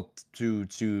 but it's not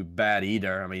too bad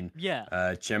either. I mean,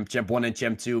 Yeah. champ 1 and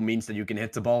champ 2 means that you can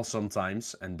hit the ball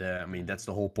sometimes, and I mean that's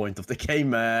the whole point of the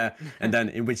game. And then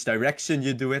in which direction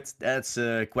you do it, that's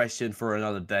a question for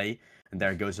another day. And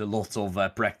there goes a lot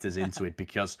of practice into it,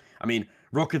 because I mean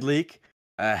Rocket League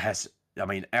has, I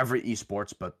mean, every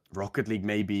esports, but Rocket League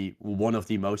maybe one of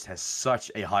the most, has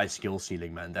such a high skill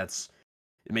ceiling, man. That's,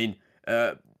 I mean,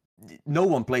 no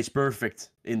one plays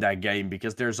perfect in that game,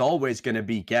 because there's always going to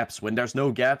be gaps. When there's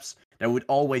no gaps, there would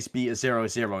always be a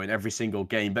 0-0 in every single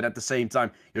game. But at the same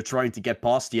time, you're trying to get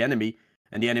past the enemy,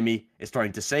 and the enemy is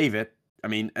trying to save it. I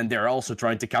mean, and they're also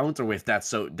trying to counter with that.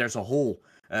 So there's a whole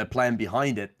plan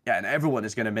behind it. Yeah, and everyone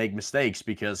is going to make mistakes,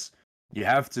 because you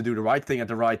have to do the right thing at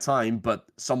the right time, but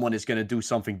someone is going to do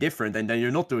something different, and then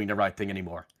you're not doing the right thing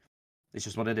anymore. It's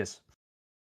just what it is.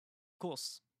 Of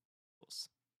course.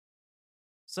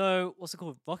 So, what's it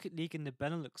called? Rocket League in the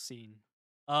Benelux scene.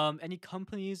 Any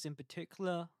companies in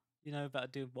particular, that are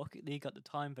doing Rocket League at the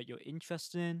time that you're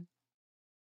interested in?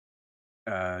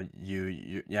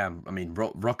 Yeah, I mean,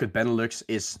 Rocket Benelux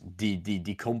is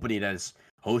the company that is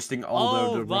hosting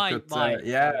all the right, Rocket. right.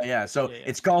 Yeah. So Yeah.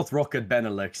 it's called Rocket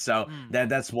Benelux. So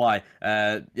that's why.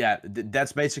 Yeah,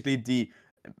 that's basically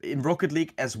in Rocket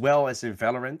League as well as in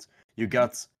Valorant. You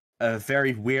got a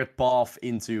very weird path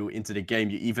into the game.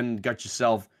 You even got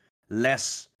yourself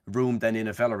less room than in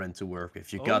a Valorant to work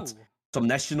with. You got some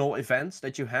national events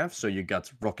that you have. So you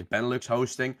got Rocket Benelux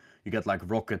hosting. You got like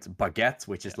Rocket Baguette,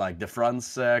 which is like the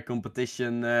France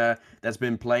competition that's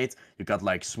been played. You got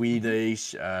like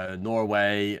Swedish,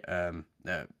 Norway,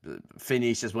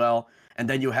 Finnish as well. And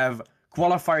then you have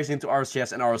qualifiers into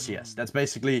RCS and RCS. That's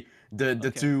basically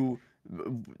the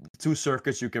two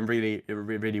circuits you can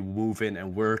really move in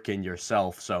and work in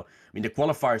yourself. So I mean, the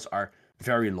qualifiers are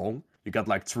very long. You got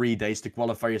like 3 days to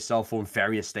qualify yourself on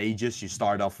various stages. You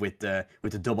start off with the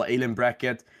double alien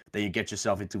bracket, then you get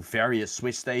yourself into various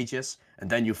Swiss stages, and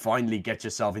then you finally get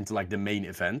yourself into like the main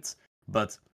event.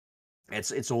 But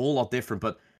it's a whole lot different.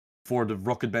 But for the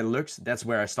Rocket Benelux, that's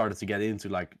where I started to get into,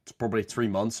 like probably 3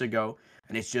 months ago.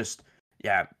 And it's just,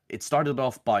 yeah, it started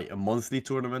off by a monthly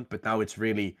tournament, but now it's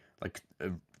really like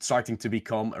starting to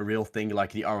become a real thing.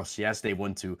 Like the RLCS, they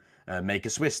want to make a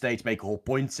Swiss stage, make a whole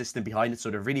point system behind it. So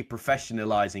they're really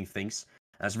professionalizing things.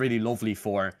 And it's really lovely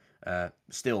for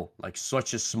still like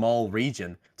such a small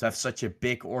region to have such a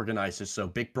big organizer. So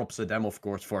big props to them, of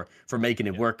course, for making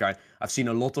it work. I've seen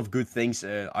a lot of good things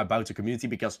about the community,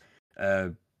 because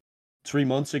 3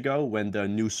 months ago, when the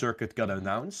new circuit got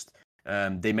announced,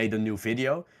 they made a new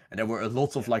video, and there were a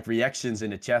lot of like reactions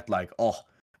in the chat, like, oh,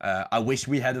 I wish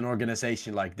we had an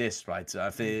organization like this, right?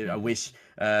 I wish,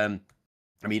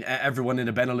 I mean, everyone in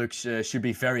the Benelux should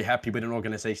be very happy with an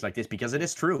organization like this, because it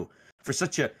is true. For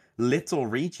such a little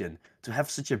region to have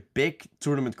such a big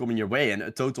tournament coming your way, and a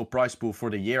total prize pool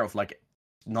for the year of like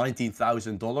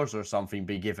 $19,000 or something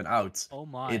be given out. Oh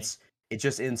my! It's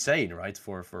just insane, right?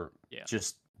 For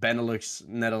just Benelux,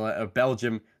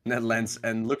 Belgium, Netherlands,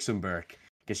 and Luxembourg,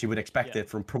 because you would expect it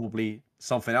from probably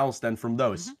something else than from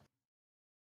those.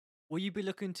 Will you be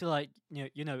looking to like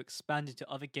expand into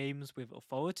other games with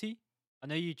authority? I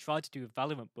know you tried to do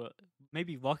Valorant, but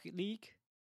maybe Rocket League.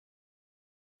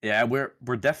 Yeah,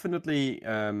 we're definitely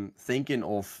thinking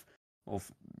of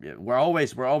we're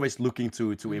always looking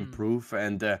to improve,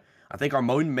 and I think our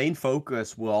main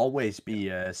focus will always be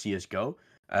CSGO.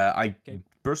 I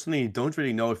personally don't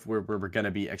really know if we're gonna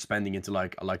be expanding into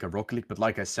like a Rocket League, but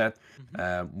like I said,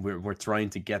 we're trying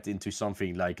to get into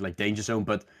something like Danger Zone.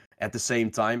 But at the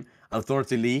same time,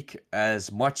 Authority League,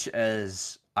 as much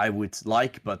as I would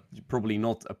like, but probably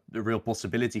not a real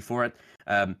possibility for it.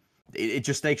 It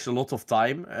just takes a lot of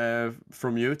time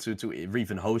from you to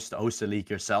even host a league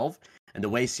yourself. And the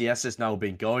way CS has now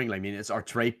been going, I mean, it's our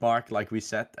trademark, like we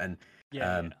said, and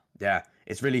yeah,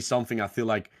 it's really something I feel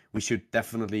like we should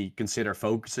definitely consider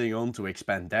focusing on to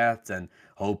expand that, and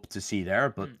hope to see there.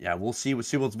 But yeah, we'll see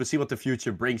what the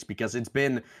future brings, because it's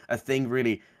been a thing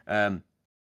really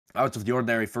out of the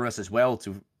ordinary for us as well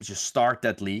to just start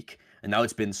that league. And now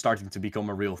it's been starting to become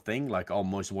a real thing, like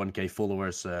almost 1K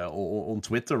followers on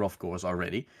Twitter, of course,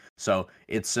 already. So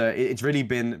it's really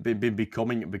been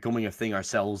becoming a thing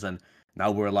ourselves. And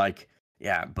now we're like,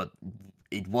 yeah, but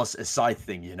it was a side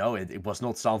thing, it was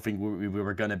not something we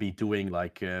were gonna be doing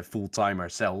like full time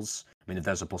ourselves. I mean, if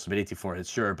there's a possibility for it,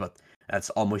 sure, but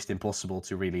that's almost impossible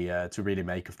to really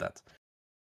make of that.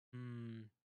 And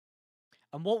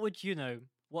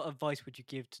what advice would you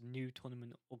give to new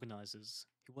tournament organizers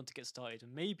who want to get started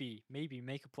and maybe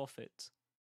make a profit?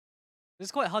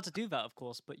 It's quite hard to do that, of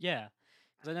course, but yeah,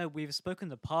 because I know we've spoken in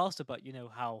the past about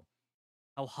how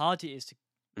hard it is to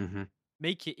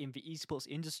make it in the esports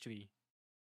industry.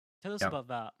 Tell us Yeah. about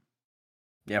that.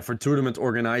 Yeah, for tournament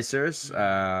organizers,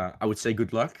 I would say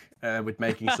good luck with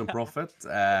making some profit.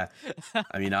 I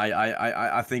mean,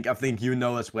 I think you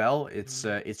know as well.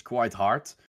 It's quite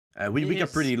hard. We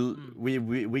got pretty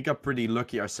we got pretty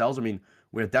lucky ourselves. I mean,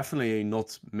 we're definitely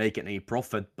not making any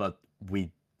profit, but we're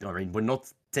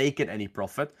not taking any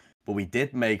profit. But we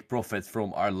did make profit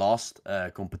from our last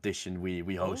competition we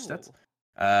hosted.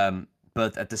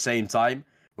 But at the same time,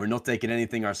 we're not taking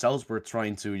anything ourselves. We're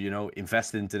trying to,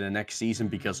 invest into the next season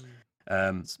because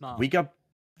we got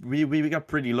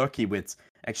pretty lucky with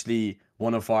actually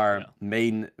one of our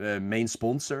main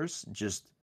sponsors just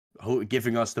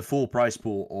giving us the full prize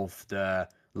pool of the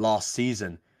last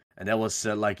season, and that was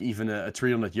like even a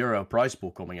 €300 prize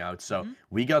pool coming out. So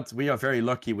we are very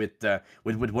lucky with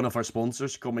one of our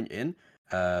sponsors coming in.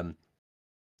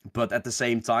 But at the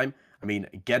same time, I mean,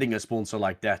 getting a sponsor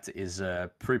like that is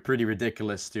pretty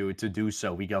ridiculous to do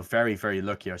so. We got very, very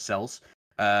lucky ourselves.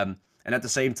 And at the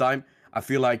same time, I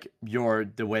feel like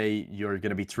the way you're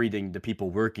going to be treating the people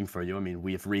working for you. I mean,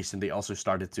 we have recently also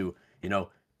started to,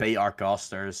 pay our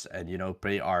casters and,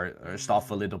 pay our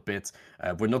staff a little bit.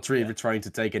 We're not really trying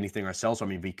to take anything ourselves. I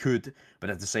mean, we could,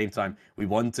 but at the same time, we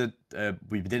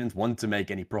didn't want to make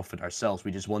any profit ourselves.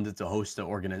 We just wanted to host a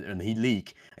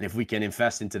league. And if we can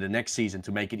invest into the next season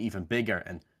to make it even bigger.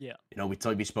 And,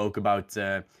 we spoke about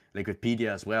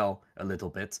Liquidpedia as well a little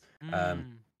bit.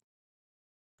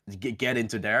 Get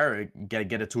into there,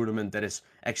 get a tournament that is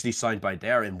actually signed by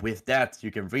there. And with that,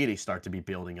 you can really start to be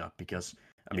building up because,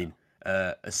 I mean,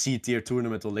 a C-tier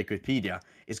tournament on Liquidpedia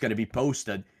is going to be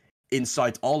posted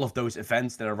inside all of those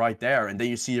events that are right there. And then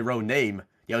you see your own name,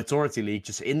 the Authority League,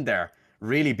 just in there,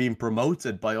 really being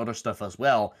promoted by other stuff as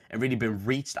well, and really been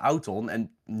reached out on and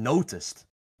noticed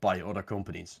by other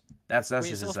companies. That's Wait,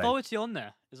 just is Authority on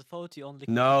there? Is Authority on Liquidpedia?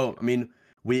 No, I mean,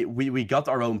 we got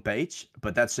our own page,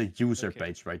 but that's a user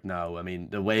page right now. I mean,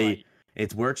 the way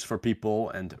it works for people,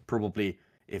 and probably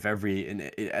if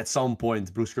at some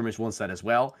point Blue Skirmish wants that as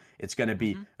well, it's going to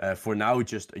be for now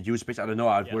just a user page. I don't know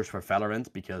how it works for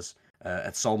Valorant, because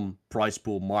at some prize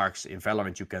pool marks in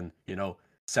Valorant you can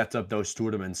set up those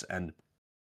tournaments and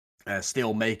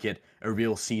still make it a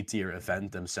real C-tier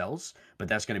event themselves. But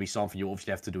that's going to be something you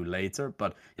obviously have to do later.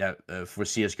 But for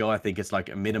CSGO, I think it's like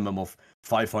a minimum of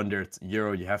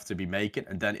 €500 you have to be making,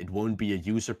 and then it won't be a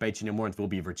user page anymore. It will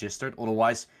be registered.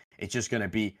 Otherwise, it's just going to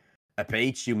be a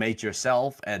page you made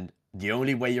yourself, and the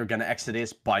only way you're going to exit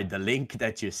is by the link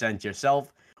that you sent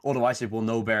yourself. Otherwise, it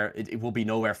will be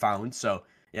nowhere found. So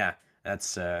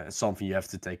that's something you have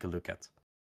to take a look at.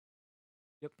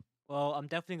 Yep. Well, I'm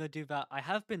definitely going to do that. I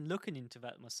have been looking into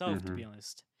that myself, to be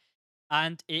honest.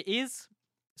 And it's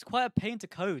quite a pain to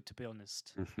code, to be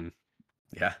honest.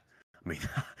 Yeah. I mean,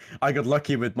 I got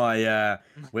lucky with my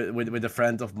with a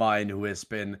friend of mine who has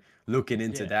been looking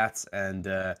into that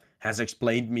and has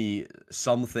explained me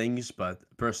some things. But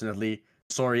personally,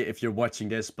 sorry if you're watching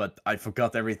this, but I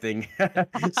forgot everything,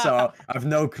 so I have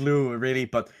no clue really.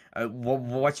 But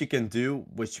what you can do,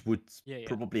 which would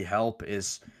probably help,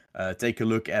 is take a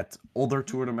look at other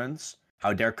tournaments,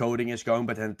 how their coding is going,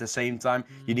 but at the same time,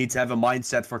 you need to have a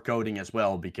mindset for coding as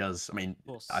well, because, I mean,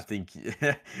 I think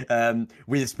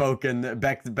we've spoken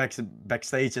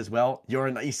backstage as well. You're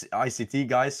an ICT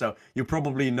guy, so you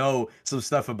probably know some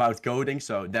stuff about coding,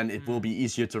 so then it will be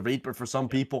easier to read. But for some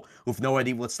people who've no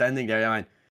idea what's standing there, I mean,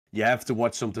 you have to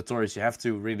watch some tutorials. You have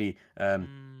to really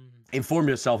inform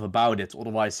yourself about it.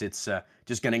 Otherwise, it's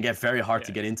just going to get very hard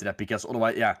to get into that, because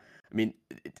otherwise, I mean,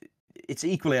 it's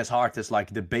equally as hard as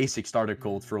like the basic starter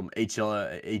code from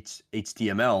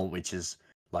HTML, which is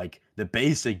like the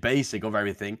basic of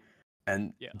everything.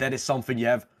 And that is something you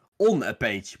have on a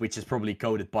page, which is probably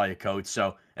coded by a code.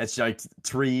 So it's like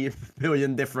 3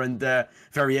 billion different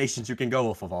variations you can go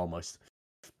off of almost.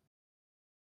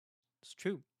 It's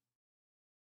true.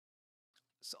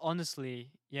 So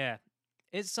honestly,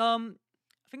 it's I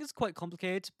think it's quite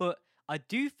complicated, but I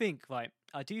do think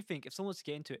if someone wants to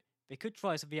get into it, they could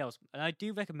try something else. And I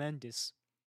do recommend this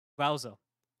browser,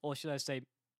 or should I say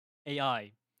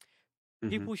AI.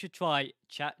 People should try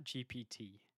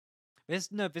ChatGPT. This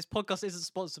podcast isn't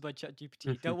sponsored by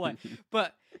ChatGPT, don't worry.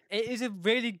 But it is a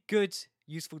really good,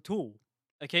 useful tool.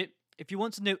 Okay? If you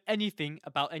want to know anything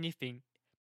about anything,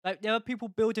 like there are people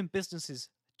building businesses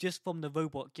just from the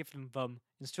robot giving them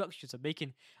instructions and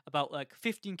making about like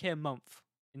 15k a month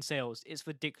in sales. It's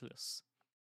ridiculous.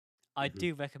 I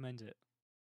do recommend it.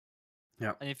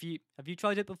 Yeah. And have you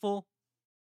tried it before?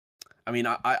 I mean,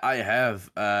 I have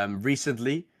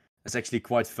recently. It's actually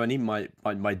quite funny. My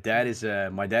dad is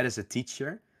a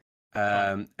teacher,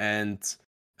 and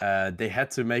they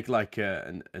had to make like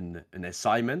an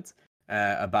assignment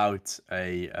about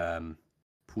a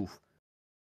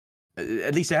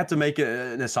at least they had to make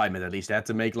an assignment. At least they had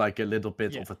to make like a little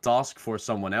bit of a task for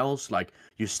someone else. Like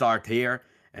you start here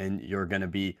and you're gonna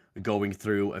be going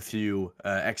through a few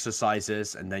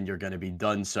exercises and then you're gonna be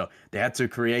done. So they had to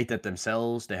create that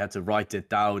themselves. They had to write it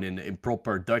down in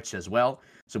proper Dutch as well.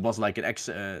 So it was like an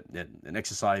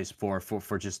exercise for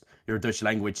just your Dutch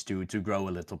language to grow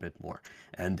a little bit more.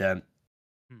 And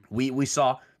we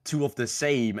saw two of the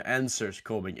same answers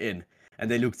coming in. And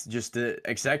they looked just the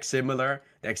exact similar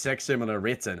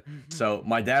written. So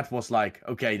my dad was like,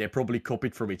 okay, they probably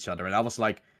copied from each other. And I was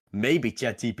like, maybe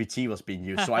ChatGPT was being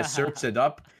used. So I searched it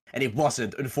up, and it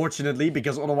wasn't, unfortunately,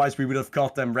 because otherwise we would have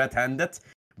caught them red-handed.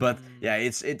 But yeah,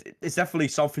 it's definitely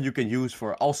something you can use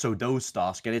for also those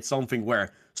tasks. And it's something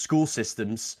where school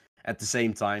systems, at the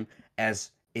same time as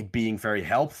it being very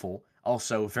helpful,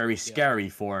 also very scary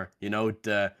for,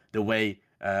 the way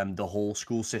the whole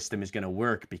school system is going to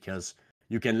work, because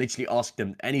you can literally ask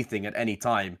them anything at any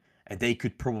time, and they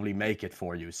could probably make it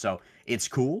for you. So it's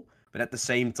cool, but at the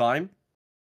same time,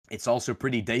 it's also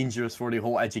pretty dangerous for the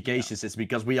whole education system,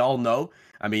 because we all know,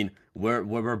 I mean,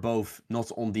 we're both not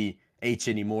on the age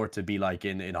anymore to be like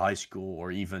in high school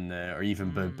or even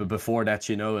before that,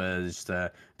 just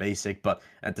basic. But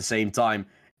at the same time,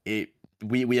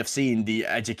 we have seen the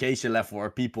education level where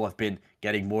people have been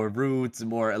getting more rude,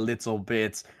 more a little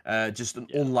bit, just an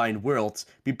online world.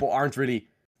 People aren't really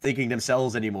thinking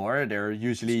themselves anymore. They're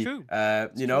usually,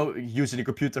 using the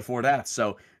computer for that.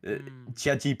 So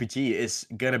ChatGPT is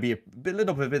gonna be a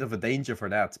little bit of a danger for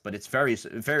that. But it's very,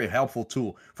 very helpful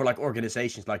tool for like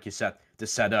organizations, like you said, to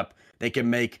set up. They can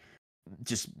make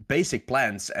just basic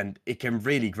plans, and it can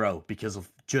really grow because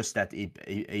of just that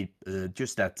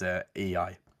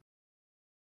AI.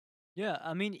 Yeah,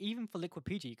 I mean, even for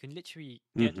Liquipedia, you can literally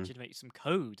get to generate some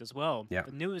code as well. Yeah.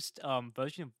 The newest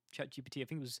version of ChatGPT, I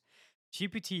think it was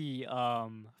GPT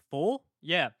 4.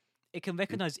 Yeah, it can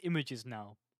recognize images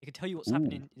now. It can tell you what's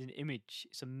happening in an image.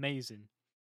 It's amazing.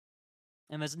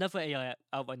 And there's another AI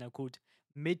out right now called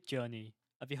Midjourney.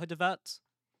 Have you heard of that?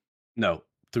 No,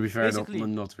 to be fair, Basically,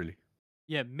 not really.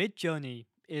 Yeah, Midjourney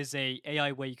is a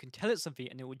AI where you can tell it something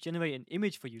and it will generate an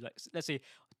image for you. Like, let's say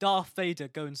Darth Vader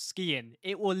going skiing,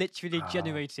 it will literally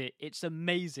generate it. It's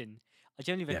amazing. I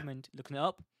generally recommend looking it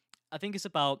up. I think it's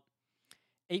about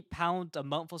 £8 a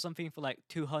month or something for like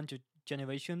 200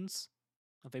 generations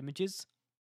of images.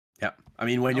 Yeah, I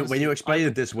mean, when you explain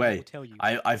it this way,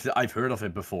 I've heard of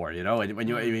it before, and when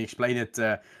you explain it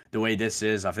the way this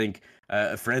is, I think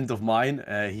a friend of mine,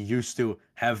 he used to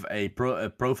have a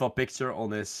profile picture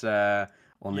on his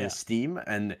Steam,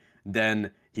 and then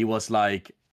he was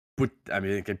like,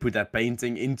 he can put that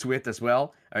painting into it as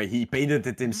well. He painted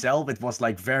it himself. It was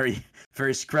like very,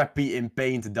 very scrappy in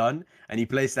paint done, and he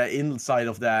placed that inside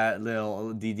of that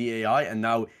little the AI, and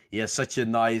now he has such a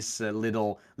nice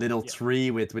little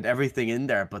tree with everything in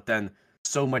there, but then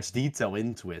so much detail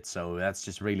into it. So that's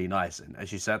just really nice. And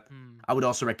as you said, I would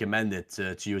also recommend it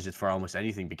to use it for almost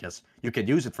anything, because you can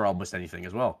use it for almost anything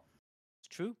as well.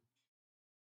 It's true.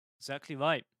 Exactly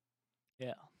right.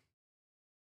 Yeah.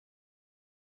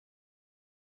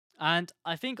 And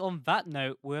I think on that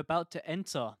note, we're about to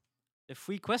enter the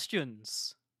 3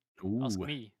 questions. Ooh. Ask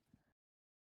me.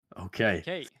 Okay.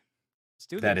 Okay. Let's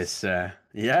do that this. That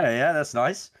is, that's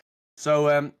nice.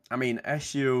 So, I mean,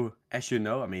 as you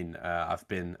know, I mean, I've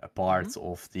been a part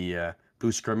of the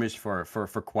Blue Skirmish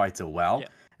for quite a while,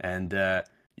 and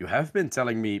you have been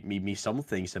telling me some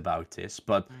things about this.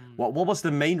 But what was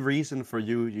the main reason for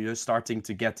you starting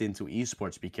to get into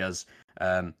esports? Because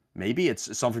maybe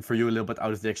it's something for you a little bit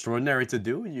out of the extraordinary to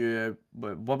do.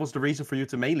 What was the reason for you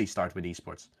to mainly start with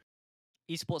esports?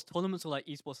 Esports tournaments, or like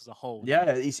esports as a whole?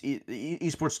 Yeah,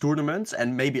 esports tournaments,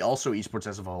 and maybe also esports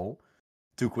as a whole.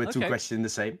 Two questions in the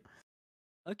same.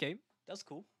 Okay, that's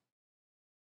cool.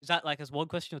 Is that like as one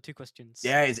question or 2 questions?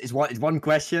 Yeah, it's one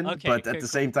question, but at the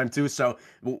same time too. So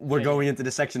we're going into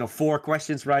the section of 4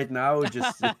 questions right now.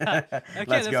 Just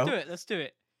let's go. Let's do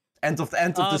it. End of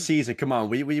the season. Come on,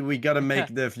 we gotta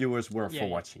make the viewers worth for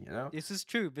watching. This is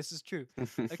true.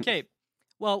 Okay,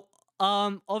 well,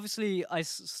 obviously I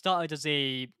started as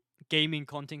a gaming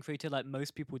content creator, like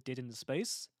most people did in the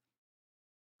space.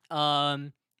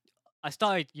 I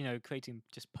started, creating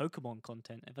just Pokemon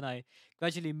content, and then I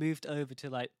gradually moved over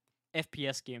to like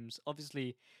FPS games.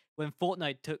 Obviously, when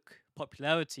Fortnite took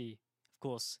popularity, of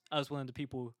course, I was one of the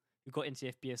people who got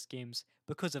into FPS games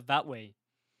because of that way.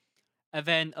 And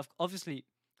then, obviously,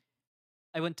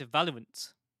 I went to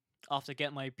Valorant after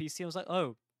getting my PC. I was like,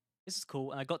 oh, this is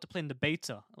cool. And I got to play in the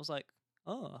beta. I was like,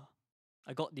 oh,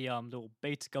 I got the little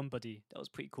beta gun buddy. That was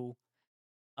pretty cool.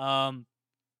 Um,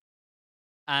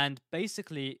 and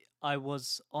basically, I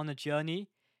was on a journey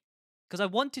because I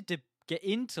wanted to get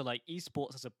into like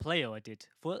esports as a player. I did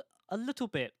for a little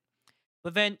bit,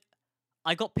 but then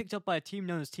I got picked up by a team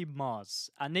known as Team Mars,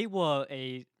 and they were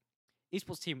a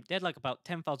esports team. They had like about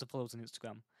 10,000 followers on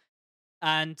Instagram,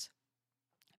 and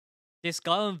this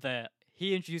guy on there,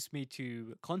 he introduced me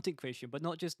to content creation, but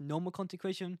not just normal content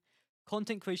creation.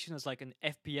 Content creation as like an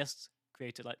FPS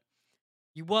creator. Like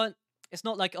you weren't. It's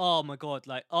not like, oh my god,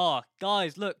 like, oh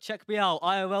guys, look, check me out,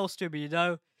 IRL streamer, you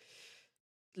know.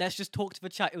 Let's just talk to the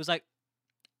chat. It was like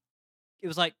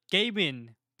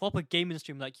gaming, proper gaming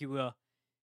stream. Like you were.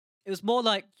 It was more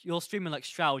like you're streaming like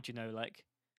Shroud, you know, like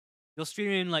you're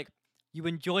streaming like you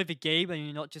enjoy the game and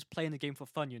you're not just playing the game for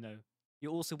fun, you know.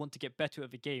 You also want to get better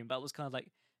at the game. That was kind of like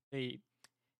the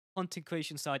content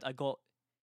creation side I got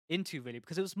into really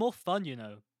because it was more fun, you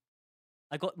know.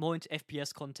 I got more into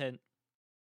FPS content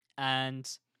and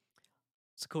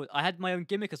it's cool. I had my own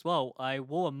gimmick as well. I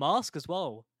wore a mask as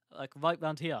well, like right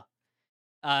round here.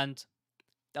 And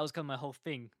that was kind of my whole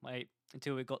thing,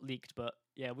 until it got leaked, but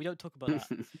yeah, we don't talk about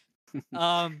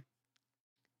that.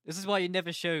 This is why you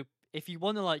never show if you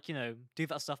want to like, you know, do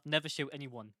that stuff, never show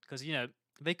anyone because you know,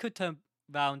 they could turn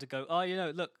around and go, "Oh, you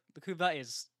know, look who that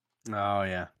is." Oh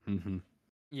yeah.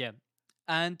 Yeah.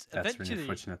 And That's really eventually,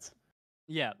 unfortunate.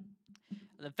 yeah.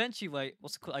 And eventually, like,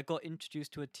 what's it called? I got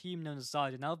introduced to a team known as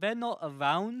Zyder. Now they're not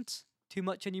around too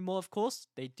much anymore. Of course,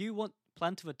 they do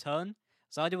plan to return.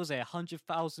 Zyder was a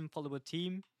 100,000 follower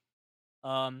team.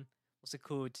 What's it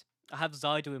called? I have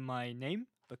Zyder in my name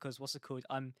because what's it called?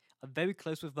 I'm very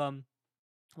close with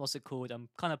what's it called? I'm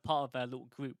kind of part of their little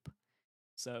group.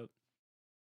 So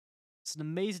it's an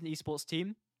amazing esports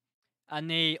team, and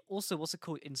they also what's it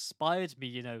called? Inspired me,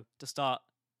 you know, to start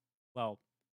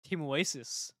Team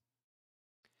Oasis.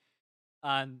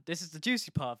 And this is the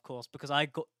juicy part, of course, because I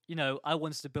got, you know, I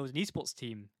wanted to build an esports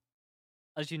team.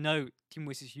 As you know, Team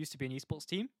Oasis used to be an esports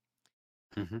team.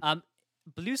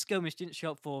 Blue Skirmish didn't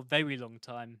show up for a very long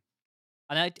time.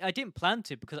 And I didn't plan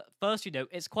to because at first, you know,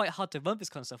 it's quite hard to run this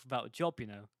kind of stuff without a job, you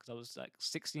know, because I was like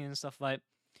 16 and stuff, right?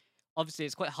 Obviously,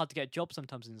 it's quite hard to get a job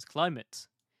sometimes in this climate.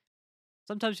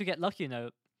 Sometimes you get lucky, you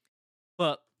know,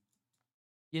 but,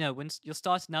 you know, when you're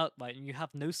starting out, right, and you have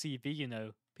no CV, you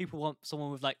know, people want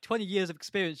someone with like 20 years of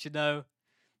experience, you know.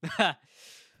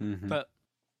 But,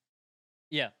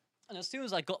 yeah. And as soon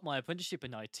as I got my apprenticeship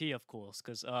in IT, of course,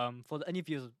 because for any of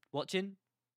you watching,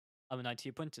 I'm an IT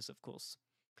apprentice, of course.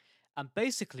 And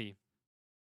basically,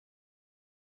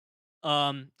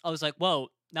 I was like, well,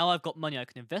 now I've got money, I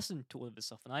can invest into all of this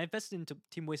stuff. And I invested into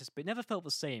Team Oasis, but it never felt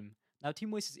the same. Now,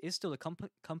 Team Oasis is still a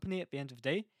company at the end of the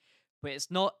day, but it's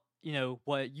not, you know,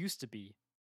 what it used to be.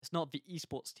 It's not the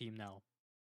esports team now.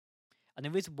 And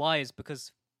the reason why is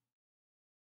because,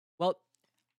 well,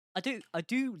 I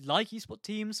do like esports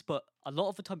teams, but a lot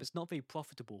of the time it's not very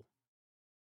profitable.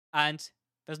 And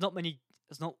there's not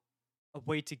a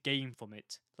way to gain from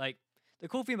it. Like, the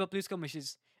cool thing about Blue Skirmish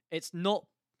is it's not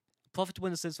profitable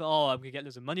in the sense that, oh, I'm gonna get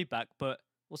loads of money back, but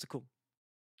what's it called?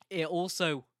 It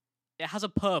has a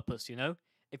purpose, you know?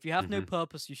 If you have no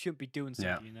purpose, you shouldn't be doing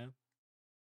something, you know?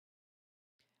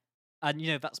 And,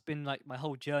 you know, that's been like my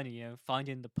whole journey, you know,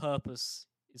 finding the purpose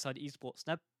inside esports.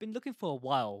 And I've been looking for a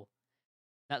while.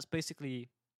 That's basically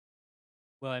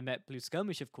where I met Blue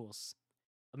Skirmish, of course.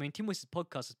 I mean, Team Oasis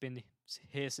Podcast has been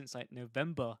here since like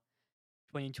November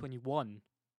 2021.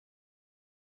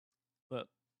 But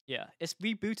yeah, it's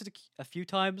rebooted a few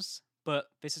times, but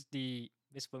this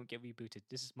won't get rebooted.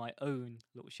 This is my own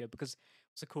little show because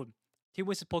what's it called? Team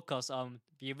Oasis Podcast.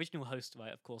 The original host,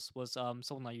 right, of course, was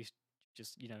someone I used to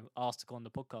just, you know, ask to go on the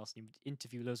podcast and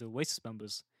interview loads of Oasis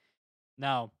members.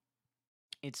 Now,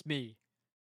 it's me.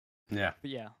 Yeah.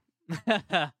 But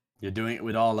yeah. You're doing it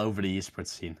with all over the esports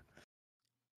scene.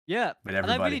 Yeah. With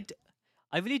everybody. And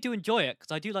I really do enjoy it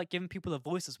because I do like giving people a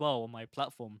voice as well on my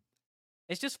platform.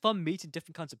 It's just fun meeting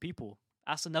different kinds of people.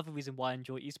 That's another reason why I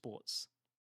enjoy esports.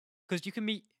 Because you can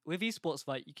meet, with esports,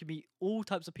 right, you can meet all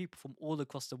types of people from all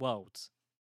across the world.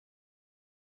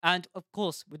 And of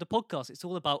course, with the podcast, it's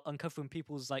all about uncovering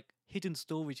people's like hidden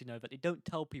stories, you know, that they don't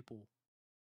tell people.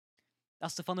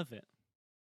 That's the fun of it.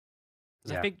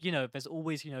 Because I think, you know, there's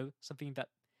always, you know, something that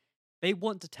they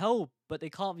want to tell, but they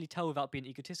can't really tell without being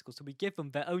egotistical. So we give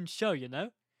them their own show, you know?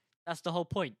 That's the whole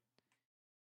point.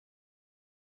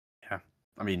 Yeah.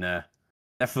 I mean,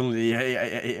 definitely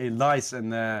a nice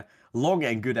and long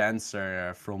and good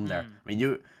answer from there. I mean,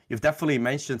 you've definitely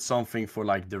mentioned something for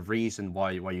like the reason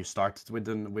why you started with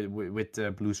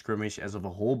Blue Skirmish as of a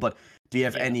whole. But do you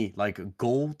have any like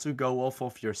goal to go off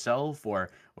of yourself, or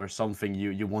something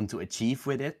you want to achieve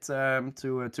with it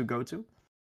to go to?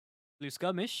 Blue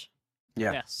Skirmish?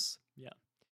 Yeah. Yes. Yeah.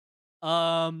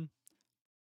 I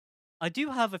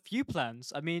do have a few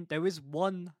plans. I mean, there is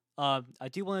one. I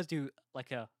do want to do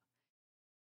like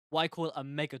what I call a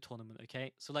mega tournament.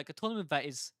 Okay, so like a tournament that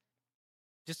is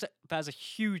that has a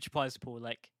huge prize pool.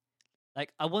 Like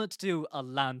I wanted to do a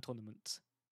LAN tournament.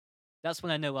 That's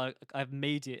when I know I've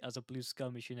made it as a Blue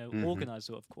Skirmish,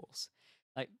 organizer, of course.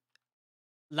 Like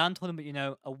LAN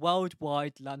tournament, a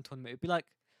worldwide LAN tournament. It'd be like,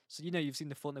 so you've seen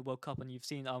the Fortnite World Cup and you've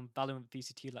seen Valorant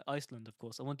VCT like Iceland, of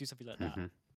course. I want to do something like that.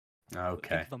 Okay.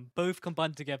 Think of them both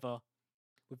combined together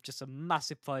with just a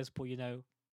massive prize pool,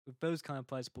 with those kind of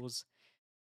prize pools.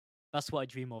 That's what I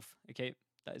dream of. Okay,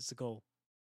 that is the goal.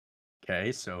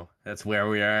 Okay, so that's where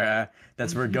we are.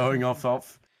 That's we're going off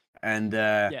of, and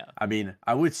I mean,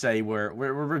 I would say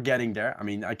we're getting there. I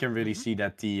mean, I can really see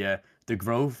that the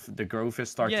growth is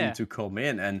starting to come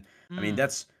in, and I mean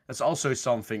that's also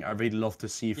something I really love to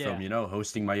see from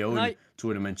hosting my own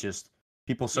tournament. Just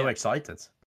people so excited.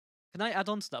 Can I add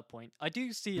on to that point? I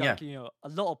do see like a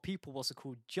lot of people what's it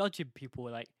called judging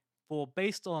people like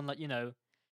based on like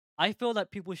I feel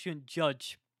like people shouldn't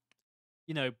judge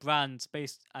brands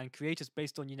based and creators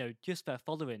based on just their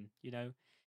following.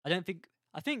 I think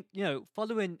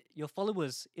following your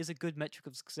followers is a good metric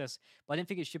of success, but I don't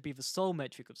think it should be the sole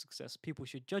metric of success people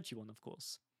should judge you on, of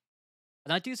course.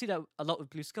 And I do see that a lot with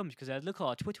Blue Skirmish because they look at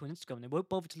our Twitter and Instagram and they won't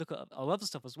bother to look at our other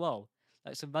stuff as well.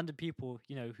 Like some random people,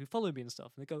 who follow me and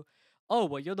stuff, and they go, "Oh,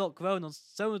 well, you're not growing on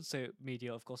so and so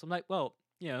media, of course." I'm like, "Well,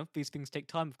 these things take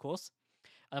time, of course,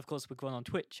 and of course we're growing on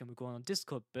Twitch and we're growing on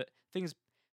Discord, but things,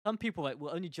 some people like will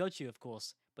only judge you, of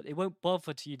course, but they won't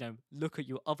bother to look at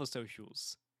your other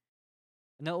socials."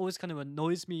 And that always kind of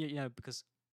annoys me, because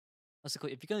what's it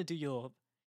called? If you're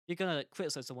gonna like,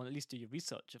 criticize someone, at least do your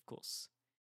research, of course.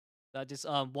 That just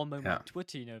one moment on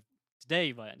Twitter,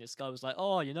 today, right? And this guy was like,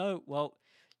 "Oh, well,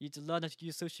 you need to learn how to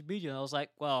use social media." And I was like,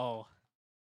 "Well,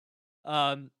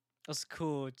 that's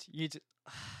cool. You need to."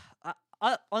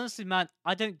 I honestly, man,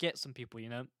 I don't get some people.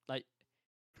 Like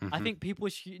I think people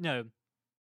should,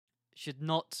 should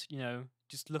not,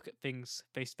 just look at things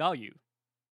face value.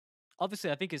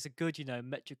 Obviously, I think it's a good,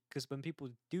 metric because when people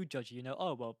do judge you,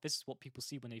 oh well, this is what people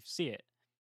see when they see it.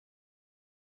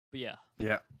 But yeah.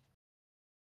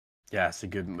 Yeah, it's a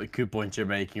good point you're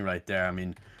making right there. I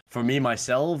mean, for me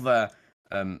myself,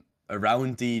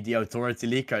 around the Authority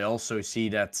League, I also see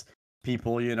that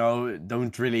people,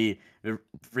 don't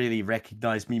really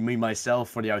recognize me myself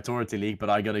for the Authority League, but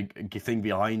I got a thing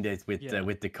behind it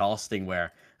with the casting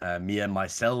where me and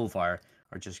myself are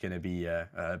just gonna be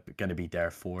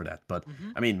there for that. But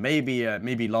I mean,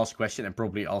 maybe last question, and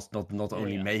probably also not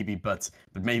only maybe, but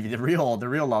maybe the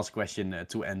real last question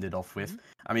to end it off with.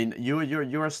 I mean,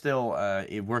 you're still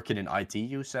working in IT,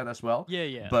 you said as well.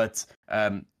 Yeah. But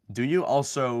do you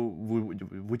also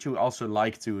would you also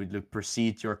like to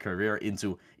proceed your career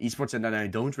into esports? And then I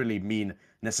don't really mean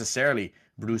necessarily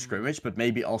Blue Skirmish, but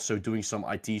maybe also doing some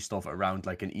IT stuff around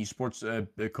like an esports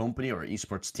company or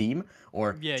esports team,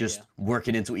 or just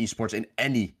working into esports in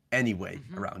any way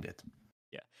around it.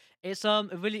 Yeah, it's a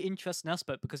really interesting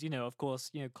aspect because of course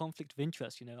conflict of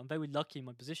interest. I'm very lucky in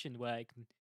my position where I can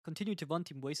continue to run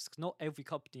Team Oasis because not every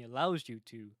company allows you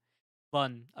to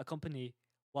run a company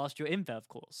whilst you're in there, of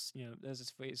course. There's this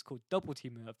phrase called double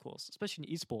teaming, of course, especially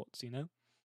in esports,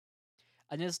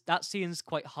 And that seems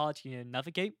quite hard to,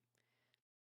 navigate.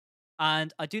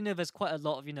 And I do know there's quite a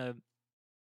lot of,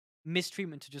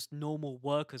 mistreatment to just normal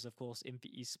workers, of course, in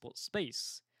the esports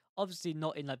space. Obviously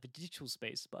not in like the digital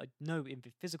space, but I know in the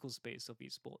physical space of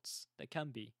esports, there can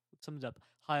be. Some of the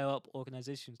higher up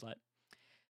organizations like,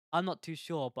 I'm not too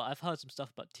sure, but I've heard some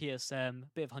stuff about TSM, a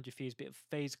bit of 100 Thieves, a bit of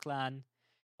FaZe Clan.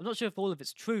 I'm not sure if all of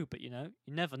it's true, but you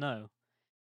never know.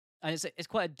 And it's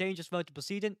quite a dangerous road to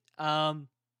proceed in.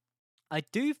 I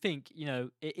do think,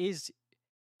 it is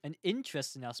an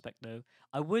interesting aspect though.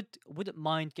 I wouldn't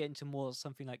mind getting to more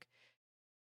something like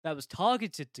that was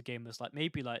targeted to gamers, like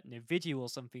maybe like Nvidia or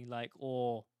something like,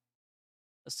 or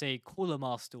let's say Cooler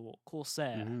Master or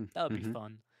Corsair. That would be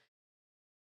fun.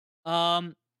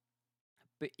 But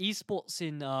esports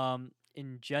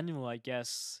in general, I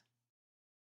guess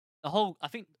I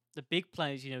think the big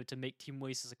plan is to make Team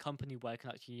Oasis a company where I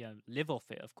can actually live off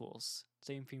it. Of course,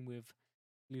 same thing with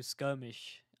Blue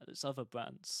Skirmish and its other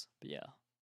brands. But yeah,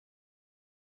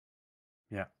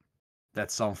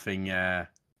 that's something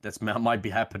might be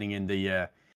happening in the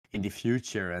in the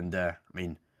future. And I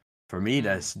mean, for me,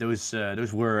 Mm.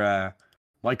 those were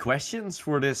my questions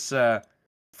for this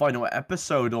final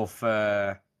episode of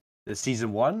the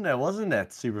season 1, wasn't it,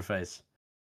 Superface?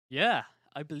 Yeah,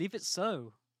 I believe it's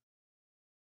so.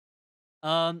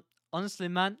 Um, Honestly,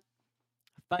 man,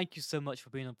 thank you so much for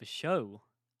being on the show.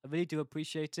 I really do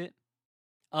appreciate it.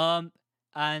 Um,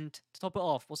 and to top it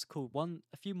off, what's it called?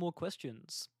 A few more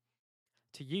questions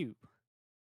to you.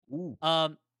 Ooh.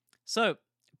 Um, so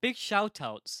big shout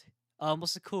outs.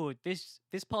 What's it called? This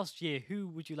past year, who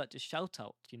would you like to shout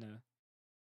out?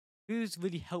 Who's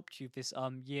really helped you this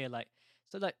year? Like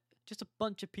just a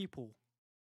bunch of people.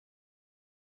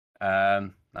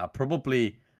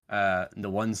 Probably the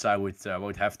ones I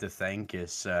would have to thank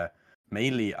is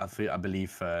mainly I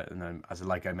believe as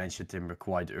like I mentioned him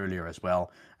quite earlier as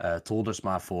well,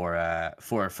 Toldersma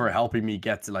for helping me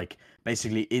get like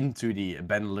basically into the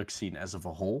Benelux scene as of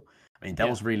a whole. I mean that Yeah.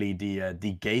 was really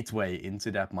the gateway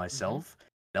into that Mm-hmm. myself.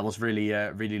 That was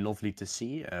really lovely to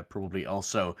see. Probably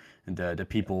also the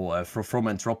people from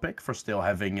Entropiq for still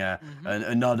having Mm-hmm.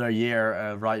 another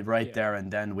year right Yeah. there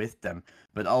and then with them,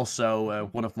 but also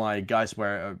Mm-hmm. one of my guys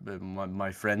where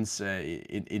my friends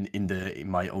in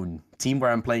my own team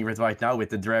where I'm playing with right now with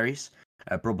the Draries,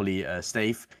 probably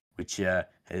Stave, which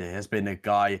has been a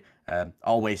guy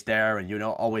always there and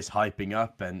always hyping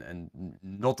up and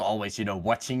not always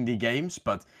watching the games,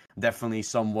 but definitely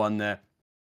someone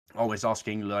always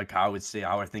asking like how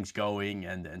are things going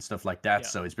and stuff like that. Yeah.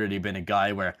 So it's really been a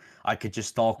guy where I could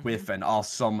just talk Mm-hmm. with and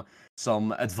ask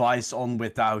some advice on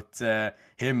without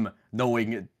him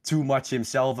knowing too much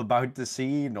himself about the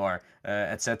scene or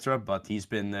etc. But he's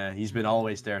been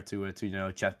always Mm. there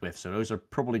to chat with. So those are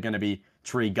probably going to be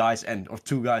three guys or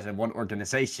two guys and one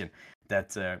organization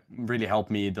that really helped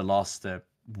me the last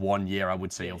 1 year, I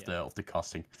would say, Yeah. of Yeah. the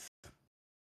casting.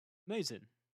 Amazing.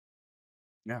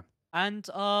 Yeah. And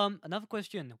another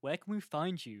question: where can we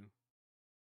find you?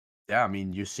 Yeah, I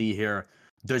mean, you see here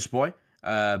Dutch Boy,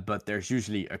 but there's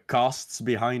usually a cast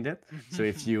behind it. So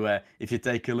if you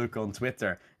take a look on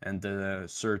Twitter and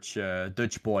search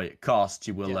Dutch Boy cast,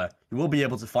 Yeah. you will be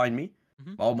able to find me.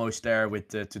 Mm-hmm. Almost there with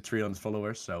to 300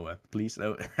 followers. So please,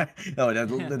 no, no,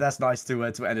 that's nice to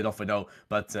end it off with. No,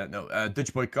 but no,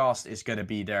 Dutch Boy cast is gonna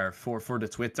be there for the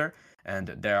Twitter, and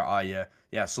there I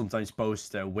sometimes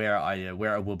post where I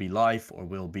will be live or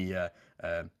will be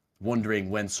wondering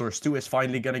when Source 2 is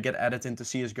finally going to get added into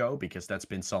CSGO, because that's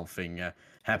been something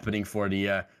happening for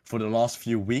the last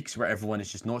few weeks where everyone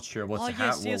is just not sure Oh yeah,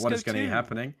 what CS:GO is going to be 2.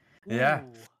 happening. Yeah,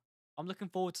 Ooh, I'm looking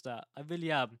forward to that. I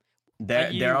really am. Are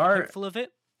there you are. hopeful of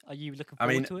it? Are you looking I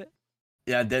forward mean, to it?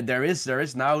 yeah, there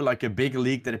is now like a big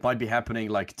leak that it might be happening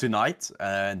like tonight.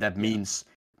 That Yeah. means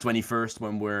 21st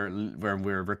when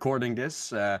we're recording this.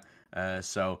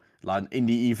 So like in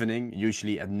the evening,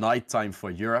 usually at nighttime for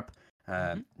Europe.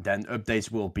 Mm-hmm. Then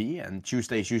updates will be, and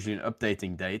Tuesday is usually an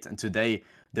updating date. And today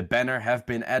the banner have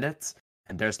been added,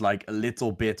 and there's like a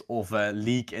little bit of a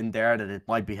leak in there that it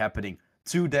might be happening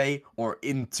today or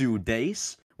in 2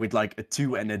 days, with like a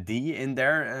 2 and a D in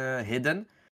there hidden.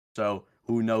 So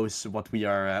who knows what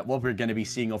we're going to be Mm.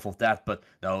 seeing off of that. But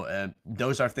no,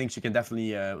 those are things you can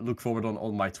definitely look forward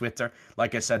on my Twitter.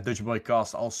 Like I said, Dutch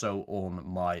Boycast also on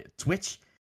my Twitch,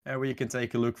 where you can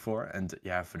take a look for. And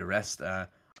yeah, for the rest,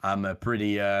 I'm a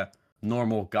pretty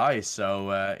normal guy,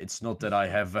 so it's not that I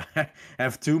have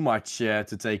have too much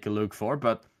to take a look for.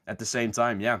 But at the same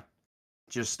time, yeah,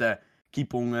 just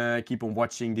keep on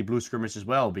watching the Blue Skirmish as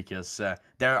well, because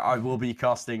there I will be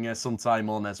casting some time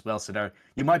on as well. So there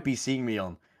you might be seeing me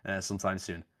on sometime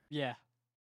soon, Yeah.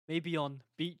 Maybe on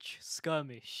Beach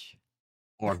Skirmish.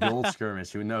 or Gold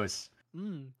Skirmish. Who knows?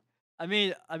 Mm. Are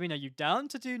you down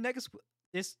to do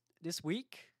this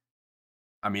week?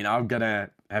 I mean, I'm gonna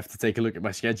have to take a look at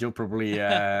my schedule. Probably,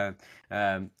 well,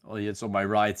 it's on my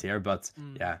right here, but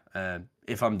Mm. yeah,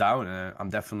 if I'm down, I'm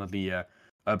definitely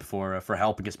up for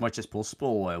helping as much as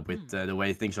possible with Mm. the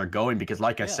way things are going. Because,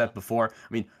 like I Yeah. said before,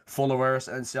 I mean, followers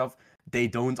and stuff, they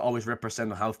don't always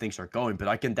represent how things are going. But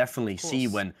I can definitely Of see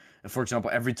course. when, for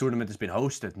example, every tournament has been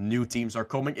hosted, new teams are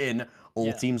coming in, all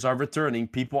Yeah. teams are returning,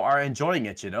 people are enjoying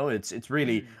it. It's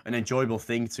really Mm. an enjoyable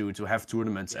thing to have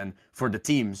tournaments, Yeah. and for the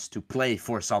teams to play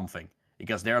for something,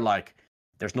 because they're like,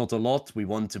 there's not a lot, we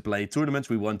want to play tournaments,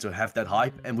 we want to have that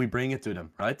hype, and we Mm. bring it to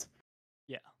them, right?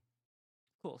 Yeah.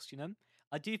 Of course.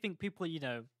 I do think people,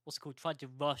 what's it called, try to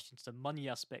rush into the money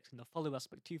aspect and the follow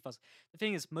aspect too fast. The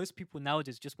thing is, most people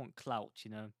nowadays just want clout.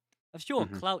 I'm sure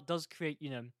Hmm. clout does create,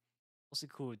 what's it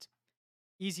called,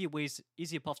 easier ways,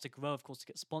 easier paths to grow, of course, to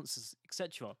get sponsors,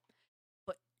 etc.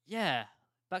 But yeah,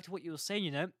 back to what you were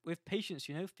saying, with patience,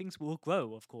 things will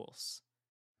grow, of course.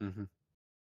 Hmm.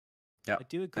 Yeah, I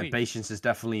do and agree. patience is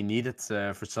definitely needed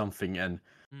for something, and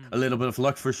a Mm. little bit of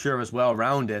luck for sure as well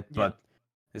around it. Yeah. But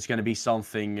it's going to be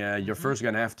something you're Mhm. first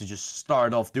going to have to just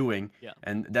start off doing, Yeah.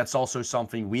 and that's also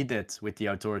something we did with the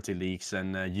Authority Leagues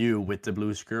and you with the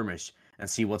Blue Skirmish, and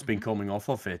see what's been Mhm. coming off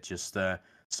of it. Just some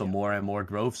Yeah. more and more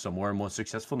growth, some more and more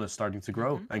successfulness starting to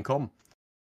grow Mhm. and come.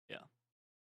 Yeah.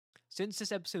 Since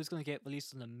this episode is going to get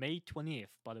released on the May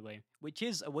 20th, by the way, which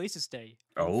is Oasis Day.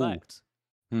 Fun Oh. fact.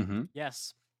 Mm-hmm.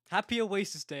 Yes. Happy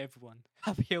Oasis Day, everyone.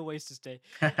 Happy Oasis Day.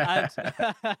 And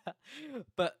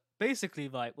but basically,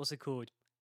 right, what's it called?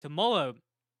 Tomorrow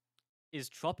is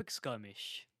Tropic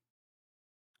Skirmish,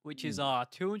 which is our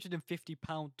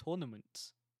 £250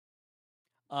 tournament.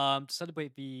 To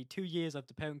celebrate the 2 years of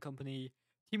the parent company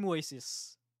Team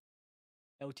Oasis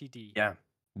LTD. Yeah.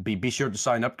 Be sure to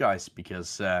sign up, guys,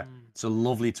 because it's a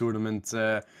lovely tournament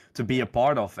to be a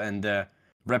part of and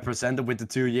represented with the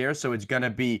 2 years. So it's gonna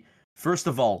be, first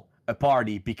of all, a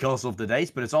party because of the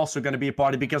days, but it's also gonna be a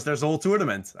party because there's a whole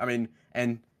tournament. I mean,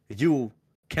 and you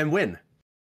can win.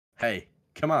 Hey,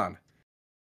 come on.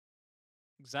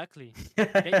 Exactly.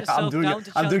 Get yourself down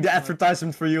to I'm doing the Cheltenham.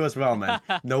 advertisement for you as well, man.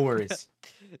 No worries.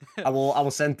 I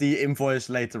will send the invoice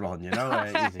later on. You know,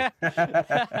 easy.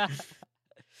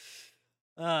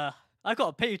 I got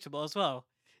to pay you tomorrow as well.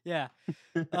 Yeah.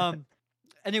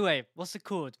 Anyway, what's it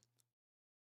called?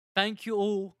 Thank you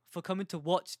all for coming to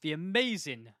watch the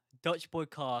amazing Dutch Boy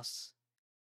cast.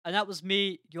 And that was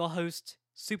me, your host,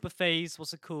 Super Phase.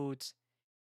 What's it called?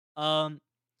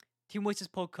 Team Oasis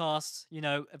Podcasts, you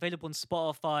know, available on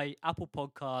Spotify, Apple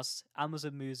Podcasts,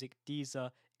 Amazon Music,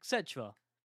 Deezer, etc.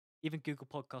 Even Google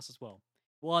Podcasts as well.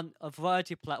 We're on a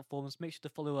variety of platforms. Make sure to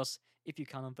follow us if you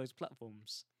can on those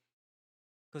platforms.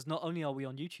 Because not only are we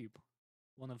on YouTube,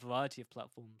 we're on a variety of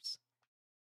platforms.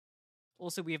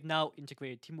 Also, we have now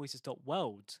integrated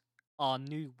TeamOasis.world, our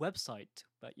new website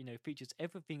that, you know, features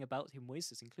everything about Team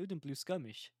Oasis, including Blue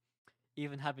Skirmish.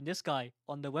 Even having this guy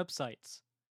on the website.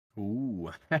 Ooh.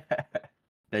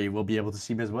 There you will be able to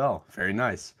see me as well. Very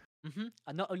nice.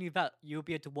 And not only that, you'll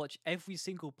be able to watch every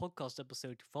single podcast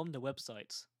episode from the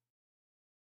website.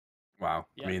 Wow.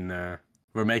 Yeah. I mean,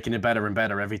 we're making it better and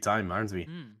better every time, aren't we?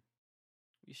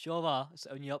 We sure are. It's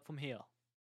only up from here.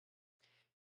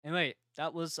 Anyway,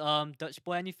 that was Dutch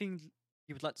Boy. Anything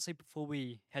you would like to say before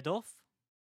we head off?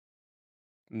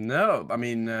 No, I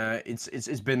mean,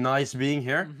 it's been nice being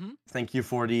here. Thank you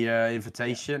for the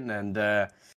invitation, and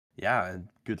yeah,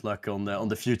 good luck on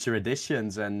the future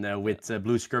editions and with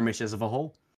Blue Skirmish as of a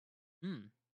whole.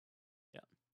 Yeah.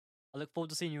 I look forward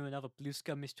to seeing you in another Blue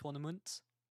Skirmish tournament,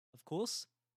 of course.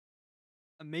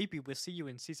 And maybe we'll see you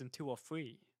in season 2 or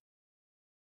 3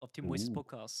 of Team Oasis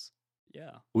Podcasts.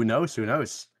 Yeah. Who knows? Who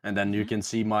knows? And then you can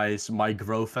see my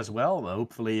growth as well.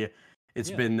 Hopefully,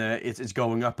 it's been it's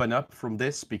going up and up from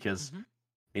this because I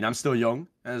mean I'm still young,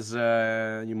 as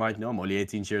you might know. I'm only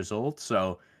 18 years old,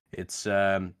 so it's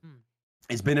been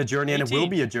a journey 18. and it will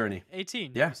be a journey.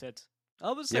 18. Yeah. You said.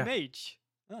 I was the same age.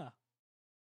 Ah.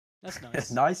 That's nice.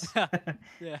 It's nice.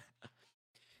 Yeah.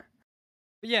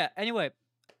 But yeah, anyway,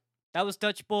 that was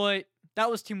Dutch Boy. That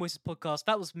was Team Oasis Podcast.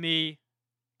 That was me.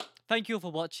 Thank you all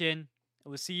for watching. And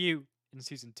we'll see you in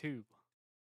season 2.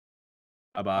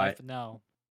 Bye Bye bye. for now.